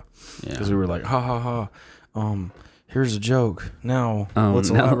 Oh yeah. Yeah. Because we were like, ha. Here's a joke. Now let's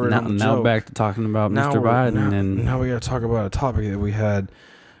now, elaborate on the now joke. back to talking about Now Mr. we're- Biden and now we got to talk about a topic that we had.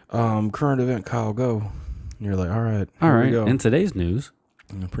 Current event, Kyle, go. And you're like, all right, all here we right. go. In today's news,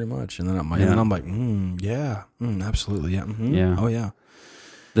 Yeah, pretty much. And then I'm like, yeah, absolutely, yeah, Yeah. oh yeah.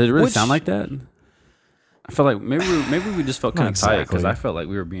 did it really Which- sound like that? I felt like maybe we just felt Not kind of tight because exactly. I felt like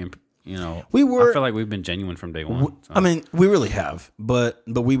we were being, We were. I feel like we've been genuine from day one. So. I mean, we really have, but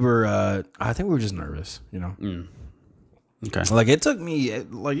we were. I think we were just nervous, Okay. Like it took me,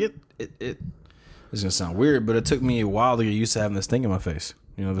 like it. It's gonna sound weird, but it took me a while to get used to having this thing in my face.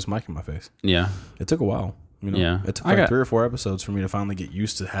 This mic in my face. Yeah. It took a while. Yeah. It took I like got- 3 or 4 episodes for me to finally get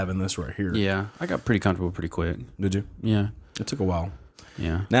used to having this right here. Yeah. I got pretty comfortable pretty quick. Did you? Yeah. It took a while.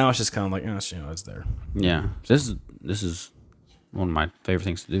 Yeah. Now it's just kind of like, it's there. Yeah. This is one of my favorite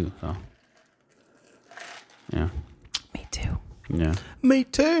things to do. So. Yeah. Me too. Yeah. Me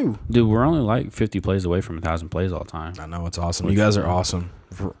too. Dude, we're only like 50 plays away from 1,000 plays all the time. I know, it's awesome. You guys are awesome.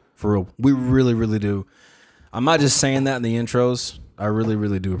 For real. We really, really do. I'm not just saying that in the intros. I really,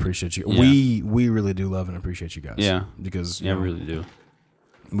 really do appreciate you. Yeah. We really do love and appreciate you guys. Yeah. Because Yeah, we really do.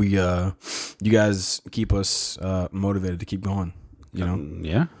 We you guys keep us motivated to keep going. You know,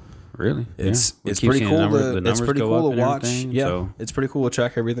 yeah, really. It's We it's keep pretty seeing cool. the It's numbers pretty go cool up to and watch. everything, Yeah, so- it's pretty cool to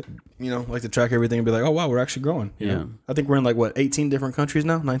track everything. You know, like to track everything and be like, oh wow, we're actually growing. You Yeah. know? I think we're in like what 18 different countries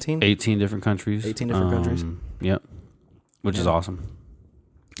now. 19. 18 different countries. 18 different countries. Yep. Which is awesome.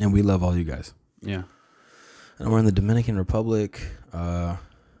 And we love all you guys. Yeah. And we're in the Dominican Republic, the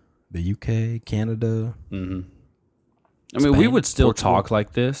UK, Canada. Mm-hmm. I mean, we Spain, would still Portugal. talk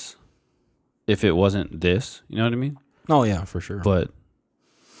like this if it wasn't this. You know what I mean? Oh yeah, for sure. But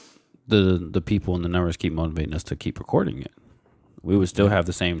the people and the numbers keep motivating us to keep recording it. We would still have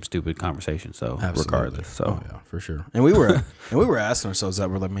the same stupid conversations, though, Absolutely. regardless. So Oh yeah, for sure. And we were asking ourselves that.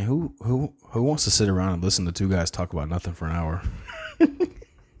 We're like, man, who wants to sit around and listen to two guys talk about nothing for an hour?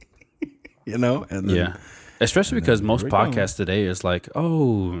 You know? And then, yeah, especially because most here we go. podcasts today is like,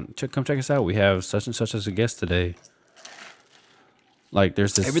 oh, come check us out. We have such and such as a guest today. Like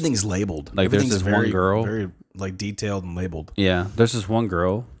there's this everything's labeled. Like, there's Everything's this one girl- very like detailed and labeled. Yeah, there's this one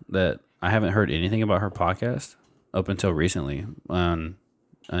girl that I haven't heard anything about her podcast up until recently. And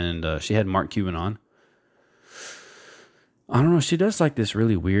she had Mark Cuban on. I don't know. She does like this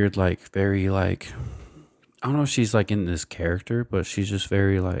really weird, like very like, I don't know if she's like in this character, but she's just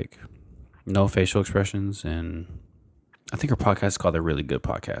very like no facial expressions. And I think her podcast is called The Really Good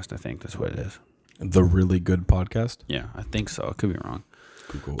Podcast. I think that's what it is. The Really Good Podcast. Yeah, I think so. I could be wrong.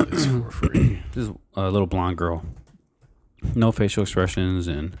 Google this for free. This is a little blonde girl, no facial expressions,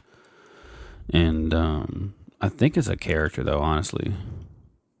 and I think it's a character though. Honestly,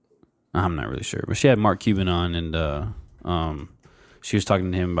 I'm not really sure. But she had Mark Cuban on, and she was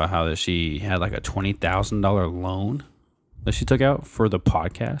talking to him about how that she had like a $20,000 loan that she took out for the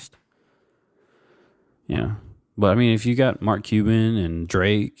podcast. Yeah, but I mean, if you got Mark Cuban and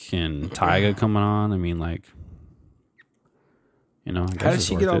Drake and Tyga coming on, I mean, like, you know, I guess How did it's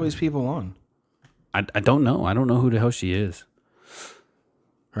she worth get all it. these people on? I don't know. I don't know who the hell she is.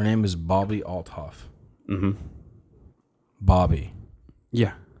 Her name is Bobby Althoff. Mm-hmm. Bobby.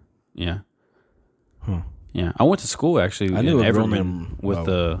 Yeah. Yeah. Huh. Yeah. I went to school actually I in knew a girl Everman named- with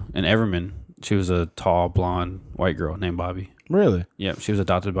in Everman. She was a tall, blonde, white girl named Bobby. Really? Yeah. She was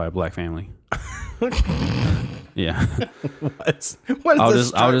adopted by a black family. Yeah. What? I'll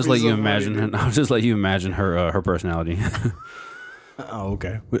just let you imagine her. I'll just let you imagine her personality. Oh,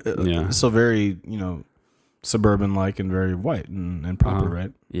 okay. Yeah. So very, suburban like and very white and proper,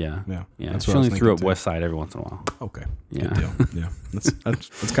 right? Yeah. Yeah. Yeah. That's She what I was only threw thinking, up too. West Side every once in a while. Okay. Yeah. Good deal. Yeah. That's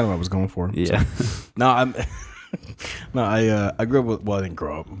kind of what I was going for. Yeah. No, I grew up with, well, I didn't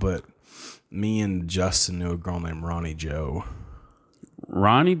grow up, but me and Justin knew a girl named Ronnie Joe.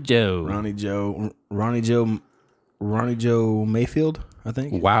 Ronnie Joe. Ronnie Joe Mayfield, I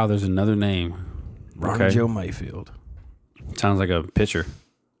think. Wow. There's another name. Ronnie Okay. Joe Mayfield. Sounds like a pitcher.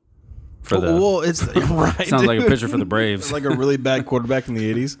 For the Well, it's right. sounds like a dude. pitcher for the Braves. It's like a really bad quarterback in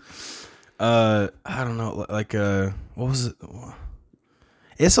the 80s. I don't know, like what was it?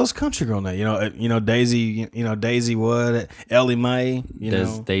 It's those country girl now, Daisy, Daisy what? Ellie Mae,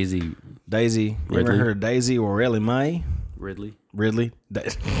 Daisy Daisy. You ever Ridley? heard of Daisy or Ellie Mae? Ridley.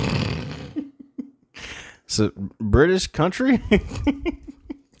 So British country?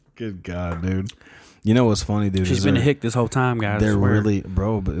 Good God, dude. You know what's funny, dude? She's is been a they're- hick this whole time, guys. I They're swear. really,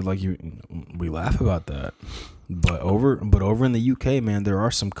 bro, but like we laugh about that. But over in the UK, man, there are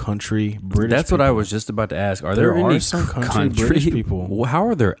some country British. That's what I people. was just about to ask. Are There there are any some country British people. Well, how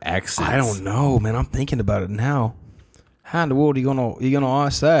are their accents? I don't know, man. I'm thinking about it now. How in the world are you gonna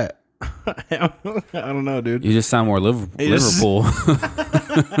ask that? I don't know, dude. You just sound more just- Liverpool.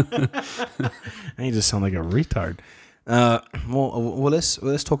 And you just sound like a retard. Well,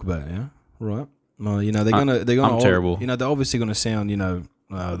 let's talk about it. Yeah, right. Well, they're gonna. I'm terrible. They're obviously gonna sound.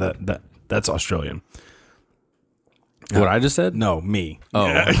 That's Australian. What I just said? No, me. Oh.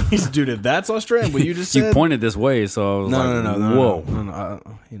 Yeah. Dude, if that's Australian, what you just You said. pointed this way, so I was like, No. whoa. No.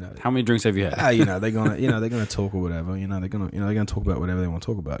 How many drinks have you had? They're gonna talk or whatever. They're gonna talk about whatever they want to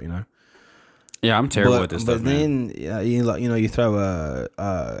talk about. Yeah, I'm terrible at this but stuff, man. then you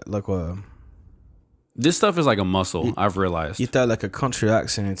throw This stuff is like a muscle, I've realized. you throw like a country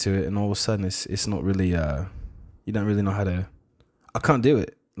accent into it, and all of a sudden it's not really you don't really know how to. I can't do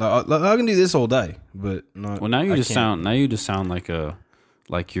it. Like I can do this all day, but not. Well, now you I just can't. sound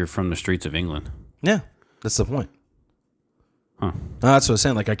like you're from the streets of England. Yeah, that's the point. Huh. No, that's what I'm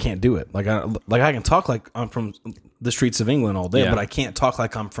saying. Like I can't do it. Like I can talk like I'm from the streets of England all day, Yeah. but I can't talk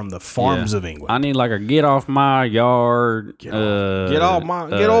like I'm from the farms Yeah. of England. I need like a get off my yard. Get off my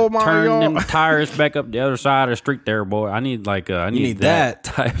turn yard. them tires back up the other side of the street there, boy. I need I need, need that that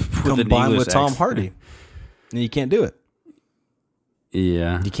type with an Combined English with Tom accent. Hardy, and you can't do it.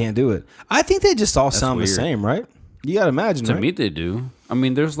 Yeah. You can't do it. I think they just all sound weird. the same, right? You got to imagine, To right? me, they do. I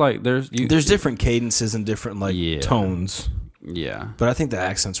mean, there's different cadences and different tones, Yeah. but I think the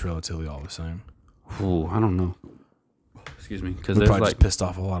accent's relatively all the same. Ooh, I don't know. Excuse me, because We there's probably like just pissed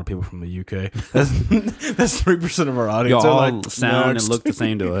off a lot of people from the UK. That's 3% of our audience. y'all They're all like, sound next. and look the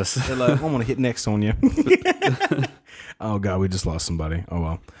same to us. They're like, I'm gonna hit next on you. Oh God, we just lost somebody. Oh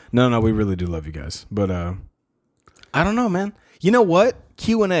well. No, we really do love you guys, but I don't know, man. You know what?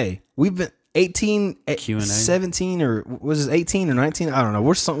 Q&A. We've been 18, Q&A? 17, or was it 18 or 19? I don't know.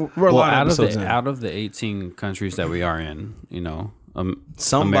 We're a Well, lot of episodes in. out of the 18 countries that we are in,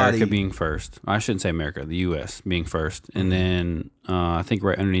 Somebody- America being first. I shouldn't say America, the U.S. being first, and then I think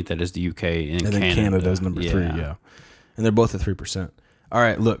right underneath that is the U.K. and then Canada's number 3. Yeah, and they're both at 3%. All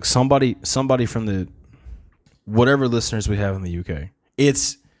right, look, somebody from the whatever listeners we have in the UK,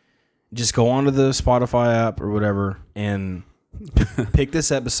 it's just go onto the Spotify app or whatever and pick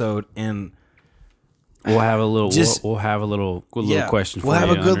this episode, and we'll have a little Just- we'll have a little yeah, question for we'll have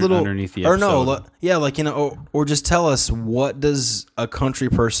you a good little underneath the or episode. no, yeah, like or just tell us, what does a country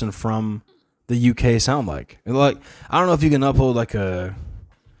person from the UK sound like? And like, I don't know if you can upload like a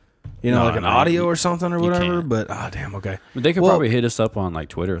an audio or something or whatever, can't. but damn, okay. But they could Well, probably hit us up on like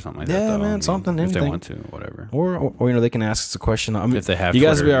Twitter or something like that. Yeah, though. man, I mean, something, if they anything. want to, whatever. Or they can ask us a question. I mean, If they have you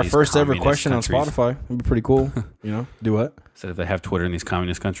guys Twitter will be in our these first ever communist question countries. on Spotify. It'd be pretty cool. Do what? So if they have Twitter in these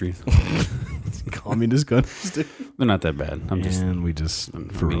communist countries, Communist countries. they're not that bad. And we just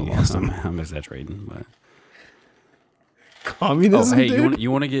for real I mean, lost them. I'm exaggerating, but Communism. hey, dude?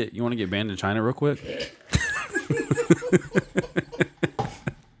 you want to get banned in China real quick?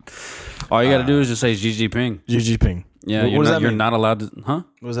 All you got to do is just say Xi Jinping. Xi Jinping. Yeah, What does that you're mean? not allowed to, huh?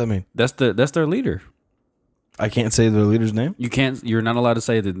 What does that mean? That's their leader. I can't say their leader's name. You're not allowed to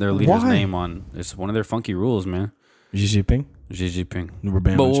say their leader's Why? name on. It's one of their funky rules, man. Xi Jinping. Xi Jinping. We're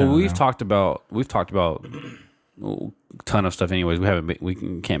banned But on China we've now. talked about a ton of stuff. Anyways, we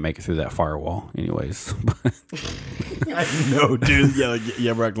can't make it through that firewall. Anyways, I know, dude.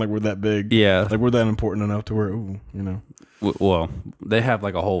 Yeah, we're acting like we're that big. yeah. Like we're that important enough to where, Well, they have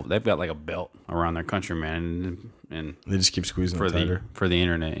they've got like a belt around their country, man, and they just keep squeezing for it tighter. the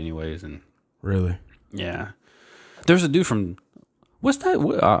internet, anyways, and Really? yeah. There's a dude from what's that?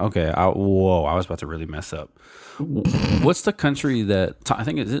 Okay, I was about to really mess up. What's the country that I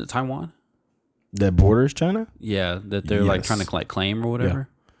think is it Taiwan? That borders China? Yeah, that they're like Yes. trying to claim or whatever.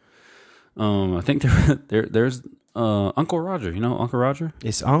 I think there's Uncle Roger. You know Uncle Roger?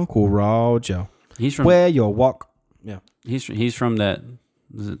 It's Uncle Roger. He's from Where you walk. Yeah. he's from that.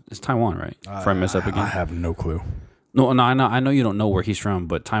 It's Taiwan, right? If I mess up I again. have no clue. No, I know you don't know where he's from,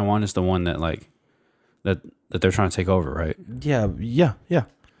 but Taiwan is the one that that they're trying to take over, right? Yeah.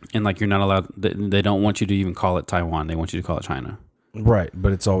 And like you're not allowed. They don't want you to even call it Taiwan. They want you to call it China Right,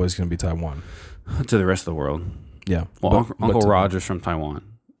 but it's always going to be Taiwan. to the rest of the world. Yeah. Well, but Uncle to- Roger's from Taiwan.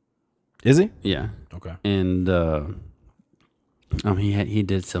 Is he? Yeah, Okay. and he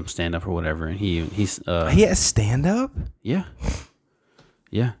did some stand up or whatever, and he's He has stand up? yeah.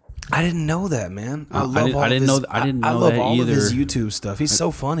 I didn't know that, man. I I love didn't- all I of didn't his, know- I didn't I know love that all of his either. YouTube stuff. He's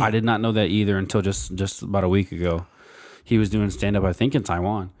so funny. I did not know that either until just about a week ago. He was doing stand up, I think, in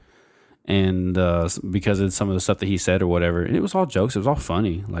Taiwan, and because of some of the stuff that he said or whatever, and it was all jokes. It was all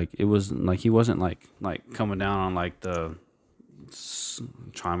funny. Like it was like he wasn't like coming down on like the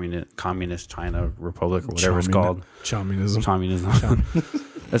communist China Republic or whatever it's called. Communism. Communism.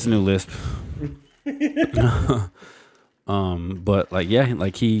 That's a new lisp. But like yeah,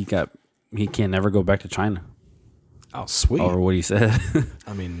 like he can never go back to China Oh, sweet. or what he said.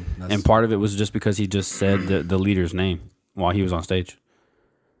 I mean, that's, And part of it was just because he just said the leader's name while he was on stage.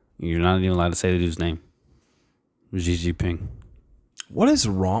 You're not even allowed to say the dude's name. Xi Jinping. what is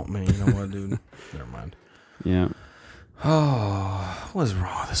wrong, man? You know what, dude? Never mind. Yeah. Oh, what is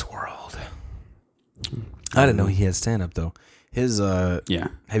wrong with this world? I didn't know he had stand up though. His Yeah.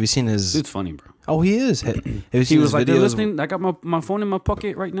 have you seen his? Dude's funny, bro. Oh, he is. Have you He seen was his like, they're videos? listening. I got my phone in my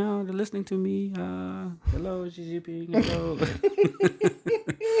pocket right now. They're listening to me. Hello, Xi Jinping. Hello.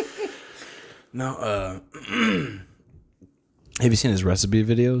 No. Have you seen his recipe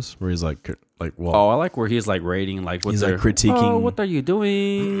videos where he's like well? Oh, I like where he's like rating, like what He's, they're like, critiquing- Oh, what are you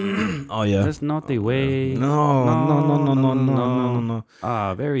doing? Oh yeah. That's not the way. No.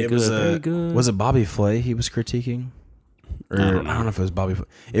 Ah, very It good. was Very good. Was it Bobby Flay he was critiquing? Or I I don't don't know. know if it was Bobby Flay.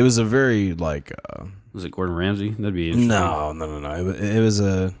 It was a very like Was it Gordon Ramsay? That'd be interesting. no.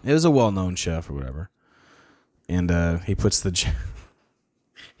 It was a well-known chef or whatever. And he puts the jam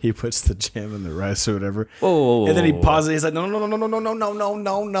in the rice or whatever. Oh, And then he pauses. He's like, no.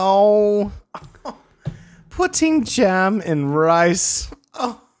 Put putting jam in rice.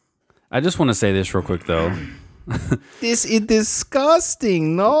 Oh, I just want to say this real quick though. this is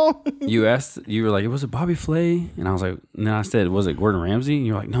disgusting. No. You were like, was it Bobby Flay? And I was like, no, I said, was it Gordon Ramsay? And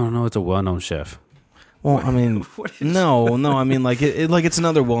you're like, no, it's a well-known chef. Well, I mean, no. I mean, like it's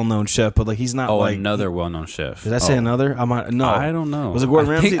another well-known chef, but like he's not. Oh, like another well-known chef. Did I say another? I might. No, I don't know. Was it Gordon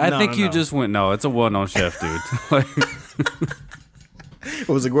Ramsay? I think you just went. No, it's a well-known chef, dude. Like,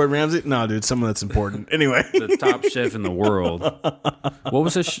 was it Gordon Ramsay? No, dude, someone that's important. Anyway, the top chef in the world. What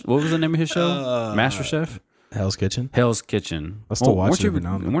was the name of his show? Master Chef. Hell's Kitchen. Hell's Kitchen. I still watch it every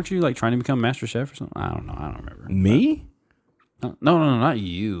now and then. Weren't you like trying to become Master Chef or something? I don't know. I don't remember. Me? No, not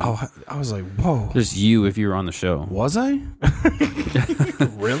you. Oh, I was like, whoa. Just you if you were on the show. Was I?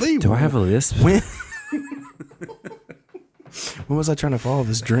 Really? Do I have a list? When was I trying to follow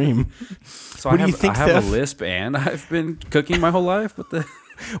this dream? So What do you think, I have Thef? a lisp and I've been cooking my whole life. What the?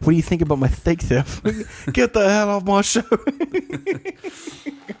 What do you think about my fake theft? Get the hell off my show.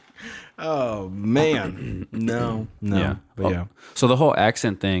 Oh, man. No. Yeah. But yeah. So the whole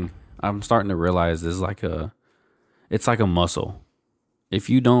accent thing, I'm starting to realize is it's like a muscle. If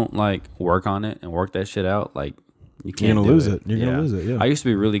you don't like work on it and work that shit out, like you can't. You're gonna do lose it. You're gonna lose it. Yeah. I used to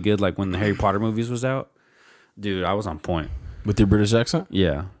be really good, like when the Harry Potter movies was out, dude. I was on point With your British accent?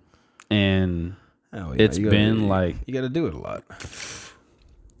 Yeah, and Oh, it's been like you got to do it a lot.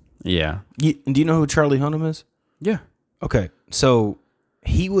 yeah, Do you know who Charlie Hunnam is? yeah. Okay, so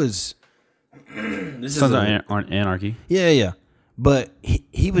he was. This Sons is of Anarchy. yeah. But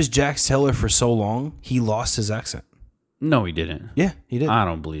he was Jax Teller for so long, he lost his accent. No, he didn't. Yeah, he did. I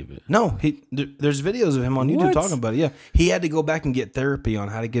don't believe it. No, there's videos of him on YouTube What? talking about it. Yeah, he had to go back and get therapy on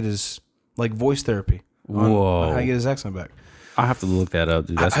how to get his voice therapy. On how to get his accent back. I have to look that up,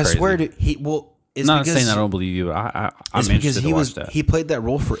 dude. That's I crazy. swear to it's not because, saying I don't believe you. I'm it's interested because to watch that. he played that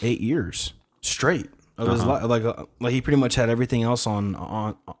role for 8 years straight of his life. Like he pretty much had everything else on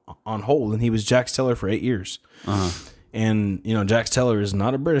hold, and he was Jax Teller for 8 years. And you know, Jax Teller is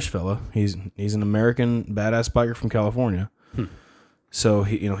not a British fella. He's an American badass biker from California. So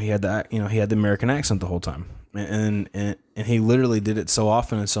he had the American accent the whole time, and he literally did it so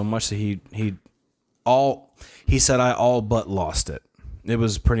often and so much that he said I all but lost it. It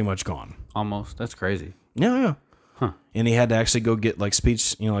was pretty much gone. Almost. That's crazy. Yeah. Huh. And he had to actually go get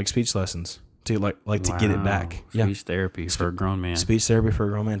speech lessons to to get it back. Speech therapy for a grown man. Speech therapy for a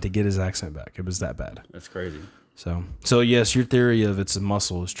grown man to get his accent back. It was that bad. That's crazy. So yes, your theory of it's a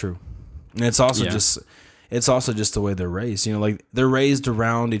muscle is true. And it's also just the way they're raised. You know, like they're raised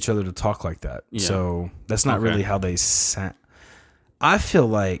around each other to talk like that. Yeah. So that's not really how they sound. I feel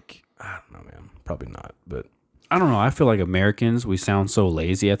like, I don't know, man. Probably not, but I don't know. I feel like Americans, we sound so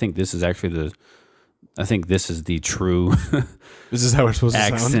lazy. I think this is actually the true this is how we're supposed to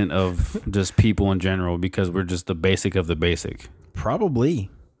sound. accent of just people in general, because we're just the basic of the basic. Probably.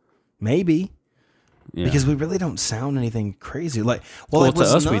 Maybe. Yeah. Because we really don't sound anything crazy. Like, to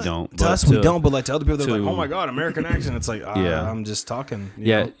us, we don't. To but us, we don't. But like to other people, they're like, "Oh my god, American accent." It's like, Yeah. I'm just talking. You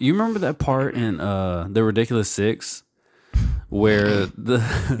Yeah, know? you remember that part in The Ridiculous Six where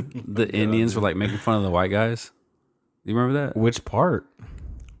the Indians were like making fun of the white guys? You remember that? Which part?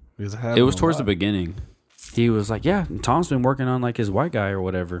 Because It was towards the beginning. He was like, "Yeah, Tom's been working on like his white guy or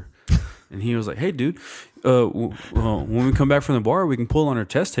whatever," and he was like, "Hey, dude, when we come back from the bar, we can pull on our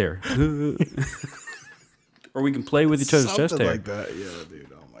chest hair." Or we can play with each other's chest hair. like that. Yeah, dude.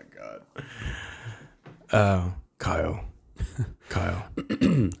 Oh my god. Kyle.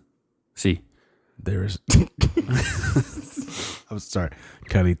 See, There is. I'm sorry,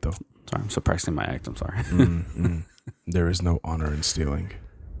 Carito. sorry, I'm still practicing my act. I'm sorry. There is no honor in stealing.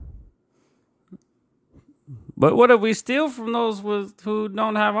 But what if we steal from those who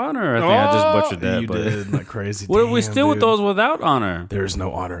don't have honor? I think I just butchered that. You but did like crazy. what if we steal with dude. those without honor? There is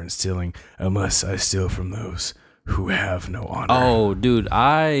no honor in stealing unless I steal from those who have no honor. Oh, dude,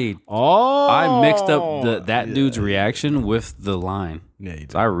 I mixed up that dude's reaction with the line. Yeah, you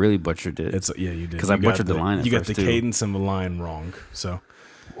did. So I really butchered it. You did. 'Cause I You got butchered the line at You got first, the too. cadence and the line wrong. So,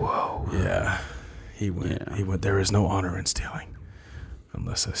 whoa. Yeah, he went. Yeah. He went. There is no honor in stealing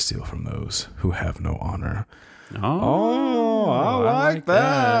unless I steal from those who have no honor. I like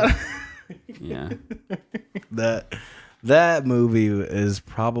that. Yeah. That movie is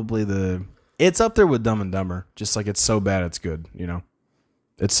probably it's up there with Dumb and Dumber. Just like it's so bad it's good, you know.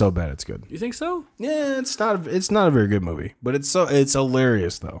 It's so bad it's good. You think so? Yeah, it's not a very good movie, but it's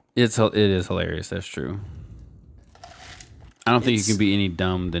hilarious though. It is hilarious. That's true. I don't think you can be any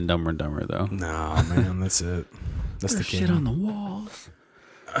dumb than Dumber and Dumber though. No, man, that's it. That's the Shit king. on the walls.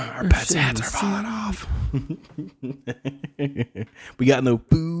 Our pets' heads are falling off. We got no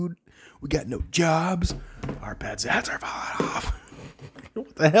food. We got no jobs. Our pads are falling off.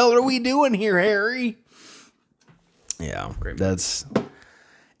 What the hell are we doing here, Harry? Yeah,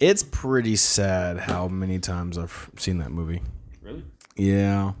 it's pretty sad how many times I've seen that movie. Really?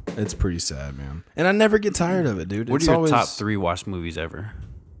 Yeah, it's pretty sad, man. And I never get tired of it, dude. What are your top 3 watched movies ever?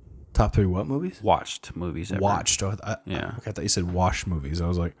 Top 3 what movies? Watched movies ever. Watched. Yeah. I thought you said wash movies. I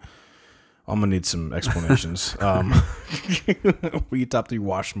was like, I'm going to need some explanations. What are your top 3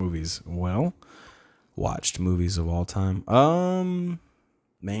 watched movies? Well, watched movies of all time.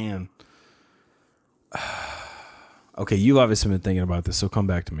 Man. Okay, you've obviously been thinking about this, so come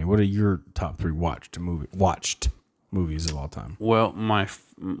back to me. What are your top 3 watched movies of all time? Well,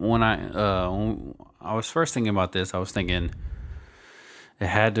 when I was first thinking about this, I was thinking it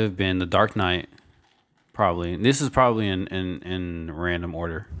had to have been The Dark Knight, probably. This is probably in random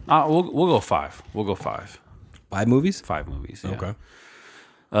order. We'll go 5. We'll go 5. 5 movies? 5 movies. Yeah. Okay.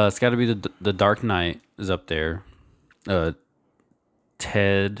 It's got to be the Dark Knight is up there.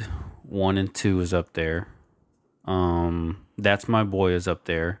 Ted 1 and 2 is up there. That's My Boy is up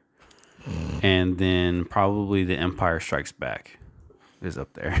there. And then probably The Empire Strikes Back is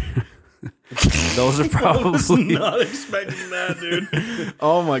up there. Those are probably... I was not expecting that, dude.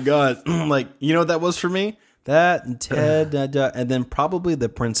 Oh, my God. Like, you know what that was for me? That and Ted, and then probably The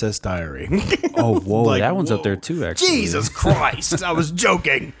Princess Diary. Oh, whoa. Like, that one's up there, too, actually. Jesus Christ. I was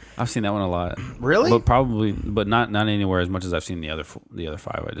joking. I've seen that one a lot. Really? But not anywhere as much as I've seen the other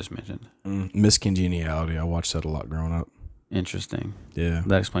 5 I just mentioned. Miss Congeniality. I watched that a lot growing up. Interesting. Yeah.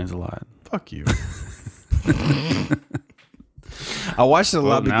 That explains a lot. Fuck you. I watched it a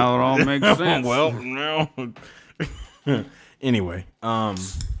lot. Now it all makes sense. Well, no. Anyway, well,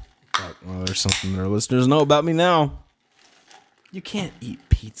 there's something that our listeners know about me now. You can't eat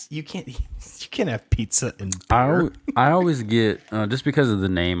pizza. You can't have pizza and beer. I always get just because of the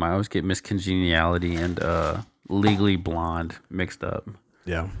name. I always get Miss Congeniality and Legally Blonde mixed up.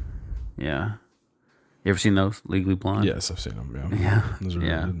 Yeah. Yeah. You ever seen those? Legally Blonde? Yes, I've seen them. Yeah. Yeah. Those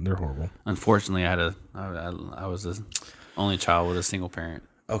are they're horrible. Unfortunately, I was the only child with a single parent.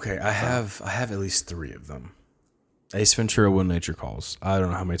 Okay, I have at least 3 of them. Ace Ventura: When Nature Calls. I don't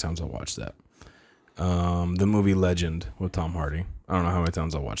know how many times I watched that. The movie Legend with Tom Hardy. I don't know how many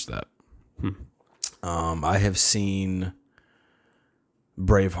times I watched that. I have seen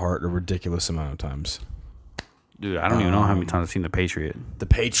Braveheart a ridiculous amount of times. Dude, I don't even know how many times I've seen The Patriot. The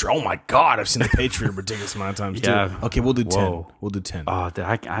Patriot. Oh my God, I've seen The Patriot a ridiculous amount of times too. Yeah. Okay, we'll do 10. Whoa. We'll do 10. Oh, I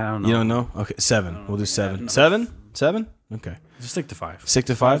don't know. You don't know? Okay, 7. We'll do 7. 7? 7? Okay. Just stick to 5. Stick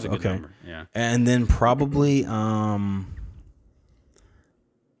to 5? Five's a good Okay. number. Yeah. And then probably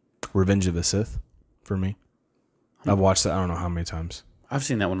Revenge of the Sith for me. I've watched that I don't know how many times. I've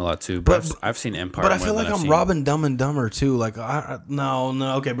seen that one a lot too, but I've seen Empire. But I feel like I'm robbing Dumb and Dumber too. Like no,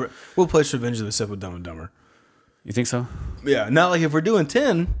 okay, but we'll place Revenge of the Sith with Dumb and Dumber. You think so? Yeah, not like if we're doing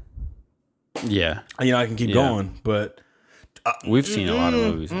 10. Yeah, I can keep going, but we've seen a lot of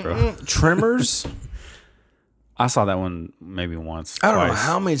movies, bro. Tremors. I saw that one maybe once. I don't know twice.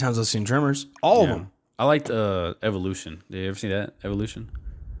 how many times I've seen Tremors. All of them. I liked Evolution. Did you ever see that? Evolution?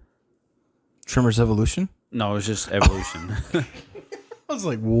 Tremors Evolution? No, it was just Evolution. I was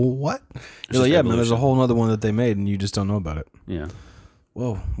like, what? You're like, just yeah, man, there's a Evolution. whole other one that they made and you just don't know about it. Yeah.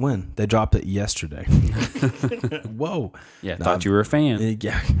 Whoa, when? They dropped it yesterday. Whoa. Yeah, thought you were a fan.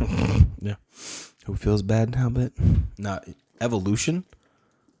 Yeah. Yeah. Who feels bad now, but not Evolution?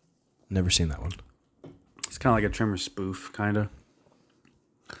 Never seen that one. It's kind of like a Tremor spoof, kind of.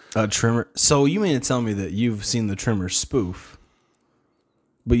 Tremor. So you mean to tell me that you've seen the Tremor spoof,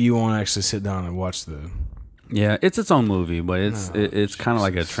 but you won't actually sit down and watch the... Yeah, it's its own movie, but it's kind of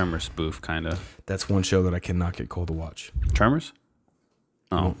like a Tremor spoof, kind of. That's one show that I cannot get Cole to watch. Tremors?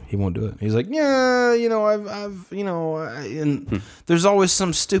 Oh, He won't do it. He's like, yeah, and there's always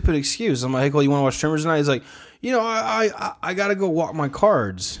some stupid excuse. I'm like, hey, Cole, you want to watch Tremors tonight? He's like, I got to go walk my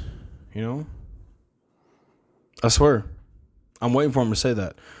cards, I swear. I'm waiting for him to say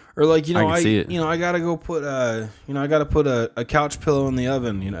that. Or like, I can see it. I got to go put, I got to put a couch pillow in the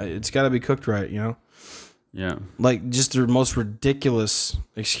oven. It's got to be cooked right, yeah. Like just the most ridiculous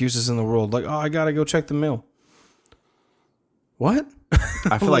excuses in the world. Like, oh, I got to go check the mail. What?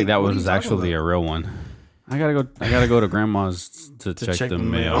 I feel like that what are you was talking actually about? a real one. I gotta go to grandma's to check the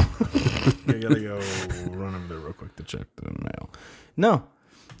mail. I gotta go run over there real quick to check the mail. No,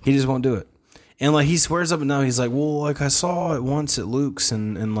 he just won't do it. And like he swears up and down, he's like, well, like I saw it once at Luke's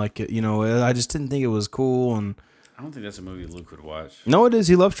and like I just didn't think it was cool. And I don't think that's a movie Luke would watch. no, it is.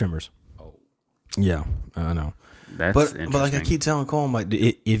 He loves Tremors. Oh, Yeah, I know. that's But interesting. like I keep telling Cole, I'm like,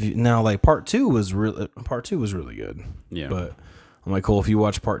 if now like part two was really good. Yeah. But I'm like, cool. If you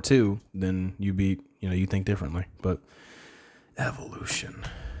watch part 2, then you think differently. But Evolution,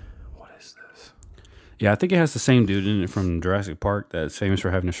 what is this? Yeah, I think it has the same dude in it from Jurassic Park that's famous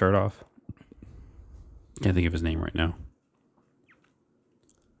for having a shirt off. Can't think of his name right now.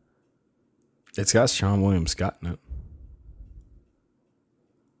 It's got Sean William Scott in it.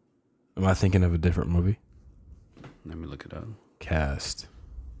 Am I thinking of a different movie? Let me look it up. Cast.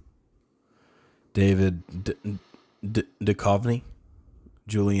 David Duchovny,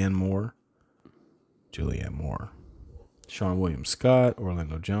 Julianne Moore, Sean William Scott,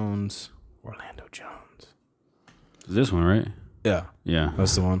 Orlando Jones. Is this one right? Yeah, Yeah.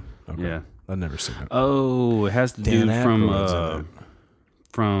 that's the one. Okay. Yeah. I've never seen it. Oh, it has the Dan dude Aykroyd's in it.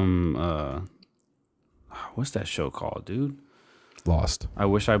 from what's that show called, dude? Lost. I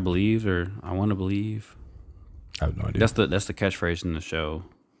Wish I Believed, or I Want to Believe. I have no idea. That's the catchphrase in the show.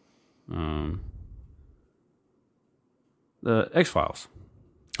 The X-Files.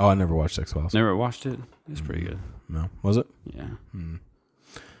 Oh, I never watched X-Files. Never watched it. It's pretty good. No, was it? Yeah.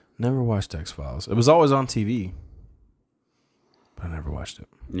 Never watched X-Files. It was always on TV, but I never watched it.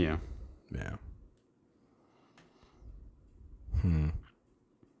 Yeah. Yeah.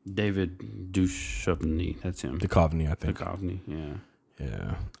 David Duchovny. That's him. Duchovny, I think. Duchovny. Yeah.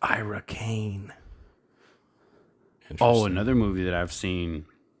 Yeah. Ira Kane. Oh, another movie that I've seen.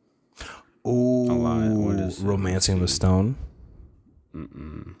 Ooh, a lot. What is it? Romancing the Stone.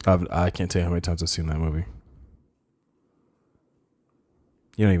 I can't tell you how many times I've seen that movie.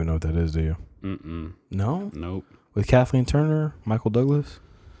 You don't even know what that is, do you? No? Nope. With Kathleen Turner, Michael Douglas?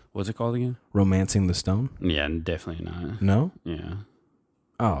 What's it called again? Romancing the Stone? Yeah, definitely not. No? Yeah.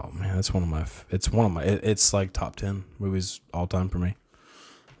 Oh man, that's one of my. It's like top 10 movies all time for me.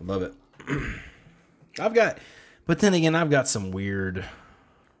 I love it. But then again, I've got some weird.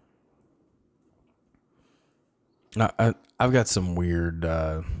 I've got some weird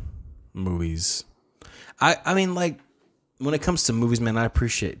movies. I mean, like when it comes to movies, man, I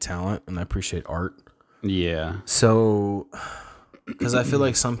appreciate talent and I appreciate art. Yeah. So, because I feel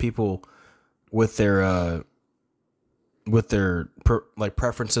like some people with their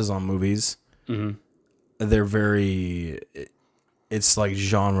preferences on movies, they're very. It's like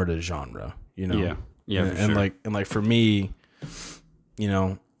genre to genre, you know. Yeah. Yeah. And like for me, you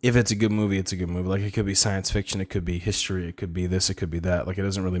know, if it's a good movie, it's a good movie. Like it could be science fiction, it could be history, it could be this, it could be that. Like it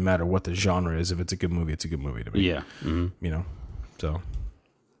doesn't really matter what the genre is. If it's a good movie, it's a good movie to me. Yeah. You know. So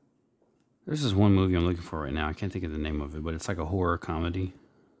there's this one movie I'm looking for right now. I can't think of the name of it, but it's like a horror comedy.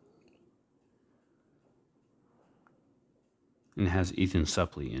 And it has Ethan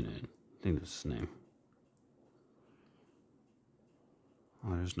Suplee in it. I think that's his name.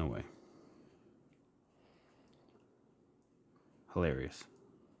 Oh, there's no way. Hilarious.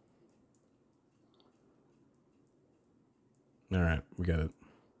 all right, we got it.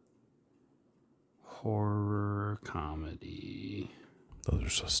 Horror comedy. Those are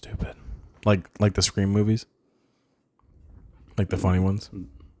so stupid. Like the Scream movies? Like the funny ones?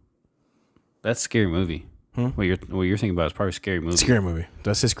 That's a scary movie. What you're thinking about is probably a scary movie. Scary movie. Did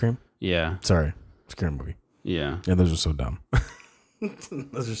I say Scream? Yeah. Sorry. Scary movie. Yeah. Yeah, those are so dumb.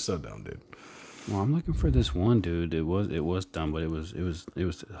 Those are so dumb, dude. Well, I'm looking for this one, dude. It was dumb, but it was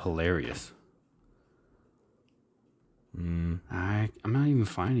hilarious. I'm not even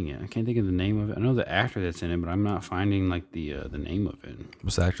finding it. I can't think of the name of it. I know the actor that's in it, but I'm not finding like the name of it.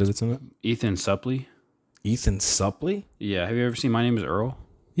 What's the actor that's in it? Ethan Suplee. Ethan Suplee? Yeah. Have you ever seen My Name Is Earl?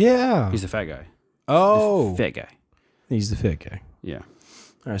 Yeah. He's the fat guy. Oh. The fat guy. He's the fit guy. Yeah.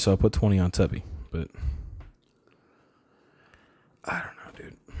 All right, so I put 20 on Tubby, but I don't know,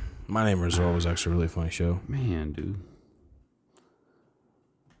 dude. My Name is Earl was actually a really funny show. Man, dude.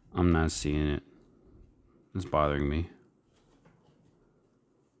 I'm not seeing it. It's bothering me.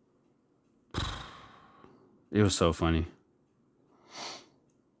 It was so funny.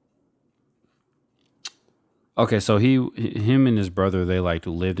 Okay, so him and his brother, they like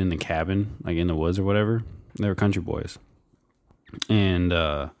lived in the cabin, like in the woods or whatever. They were country boys. And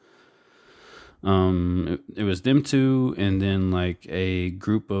it was them two, and then like a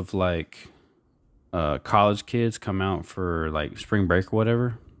group of like college kids come out for like spring break or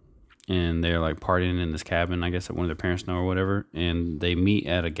whatever, and they're like partying in this cabin, I guess that one of their parents know or whatever, and they meet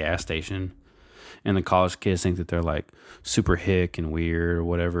at a gas station, and the college kids think that they're like super hick and weird or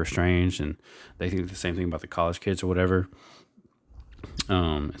whatever, strange, and they think the same thing about the college kids or whatever.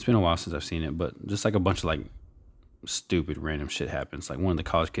 It's been a while since I've seen it, but just like a bunch of like stupid random shit happens. Like one of the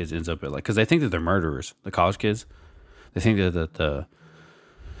college kids ends up at like, because they think that they're murderers. The college kids, they think that the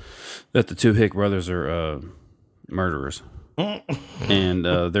two hick brothers are murderers, and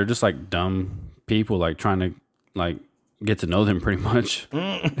they're just like dumb people, like trying to like get to know them pretty much.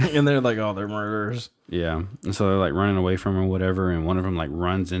 And they're like, oh, they're murderers. Yeah. And so they're like running away from him or whatever. And one of them like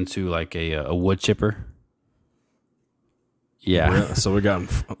runs into like a wood chipper. Yeah. Really? So we got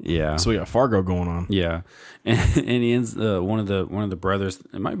Fargo going on. Yeah. And he ends one of the brothers,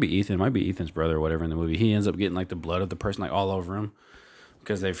 it might be Ethan's brother or whatever in the movie. He ends up getting like the blood of the person like all over him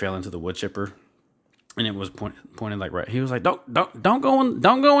because they fell into the wood chipper. And it was pointed like right. He was like, don't go in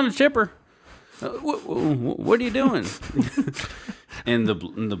the chipper. What are you doing? And the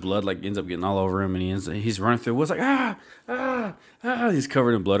blood like ends up getting all over him, and he's running through the woods like he's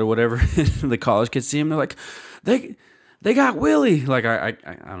covered in blood or whatever. The college kids see him, they're like, they got Willie. Like I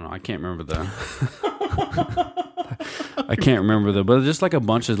don't know, I can't remember but just like a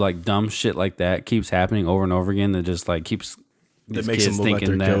bunch of like dumb shit like that keeps happening over and over again that just like keeps that makes them look like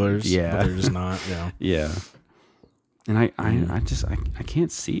they're killers. Yeah, but they're just not. Yeah, yeah. And I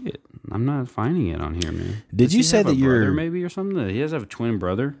can't see it. I'm not finding it on here, man. Did you say that you're brother maybe or something? He does have a twin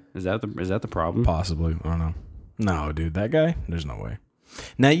brother. Is that the problem? Possibly. I don't know. No, dude, that guy. There's no way.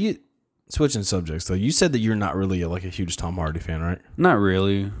 Now you switching subjects though. You said that you're not really like a huge Tom Hardy fan, right? Not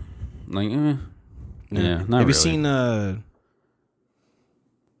really. Like, yeah, not really. Have you seen? God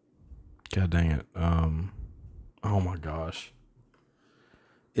dang it. Oh my gosh.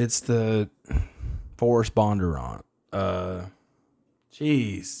 It's the Forrest Bondurant.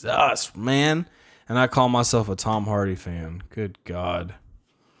 Jesus, man. And I call myself a Tom Hardy fan. Good God.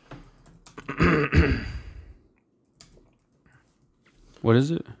 What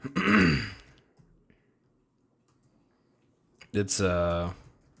is it? It's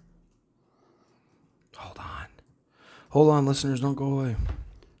Hold on, listeners, don't go away.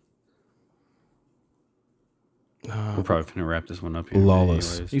 We're probably gonna wrap this one up here.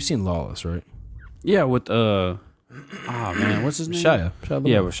 Lawless. Anyways. You've seen Lawless, right? Yeah, with man, what's his name? Shia.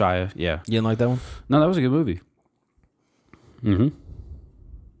 Yeah, with Shia. Yeah. You didn't like that one? No, that was a good movie. Mm-hmm.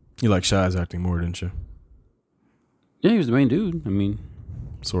 You like Shia's acting more, didn't you? Yeah, he was the main dude. I mean,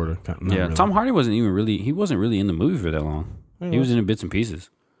 sort of. Yeah, really. Tom Hardy wasn't really in the movie for that long. He was in it bits and pieces.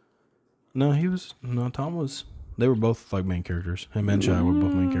 No, Tom was. They were both like main characters. Him and Shia were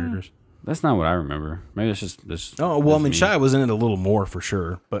both main characters. That's not what I remember. Maybe that's just. Oh well, I mean, Shia was in it a little more for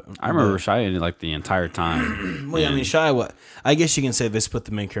sure, but I remember Shia in it like the entire time. Well, yeah, I mean, Shia. What I guess you can say they split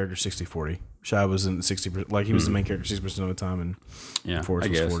the main character 60-40. Shia was in 60%, like he was the main character 60% of the time, and Forrest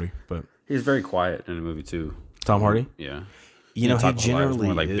was 40. But he's very quiet in the movie too. Tom Hardy. Yeah, you know he generally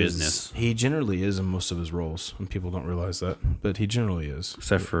more like is. Business. He generally is in most of his roles, and people don't realize that, but he generally is,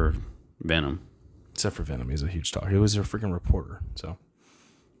 except for Venom. Except for Venom, he's a huge talker. He was a freaking reporter, so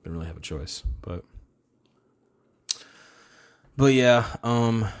didn't really have a choice, but yeah,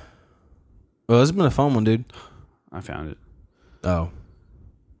 well, it's been a fun one, dude. I found it. Oh,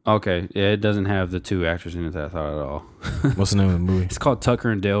 okay. Yeah, it doesn't have the two actors in it that I thought at all. What's the name of the movie? It's called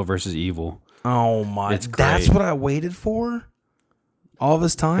Tucker and Dale versus Evil. Oh my! It's great. That's what I waited for all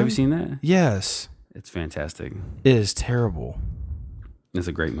this time. Have you seen that? Yes. It's fantastic. It is terrible. It's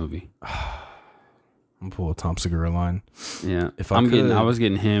a great movie. I'm gonna pull a Tom Segura line. Yeah, I was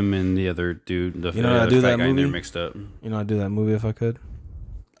getting him and the other dude, the I do that guy in movie? there mixed up. You know, I'd do that movie if I could.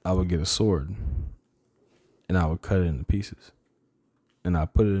 I would get a sword, and I would cut it into pieces, and I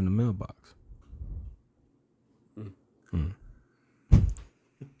put it in the mailbox.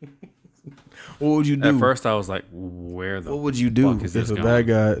 What would you do? At first, I was like, "Where the? What would you do if a bad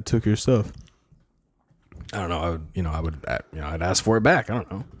guy took your stuff?" I don't know. I'd ask for it back. I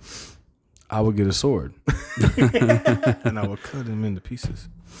don't know. I would get a sword, and I would cut him into pieces,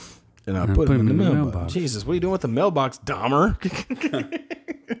 and I put him in the mailbox. Jesus, what are you doing with the mailbox, Dahmer?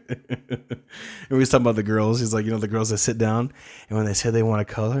 And we was talking about the girls. He's like, the girls that sit down, and when they say they want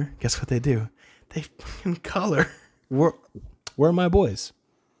to color, guess what they do? They fucking color. Where are my boys?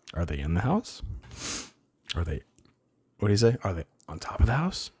 Are they in the house? Are they? What do you say? Are they on top of the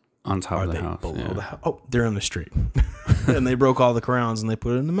house? On top of the house. Below the house? Oh, they're on the street. And they broke all the crowns and they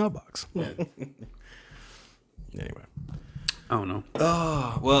put it in the mailbox. Anyway. Oh, no.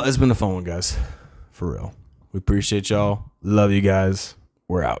 Oh, well, it's been a fun one, guys. For real. We appreciate y'all. Love you guys.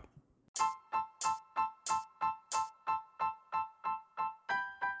 We're out.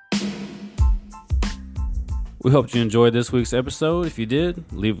 We hope you enjoyed this week's episode. If you did,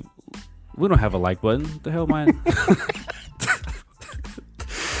 we don't have a like button. What the hell, man?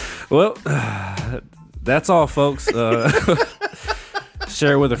 Well, that's all, folks.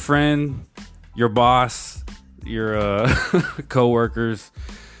 Share it with a friend, your boss, your co-workers,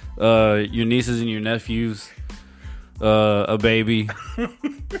 your nieces and your nephews, a baby.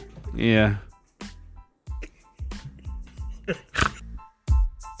 Yeah.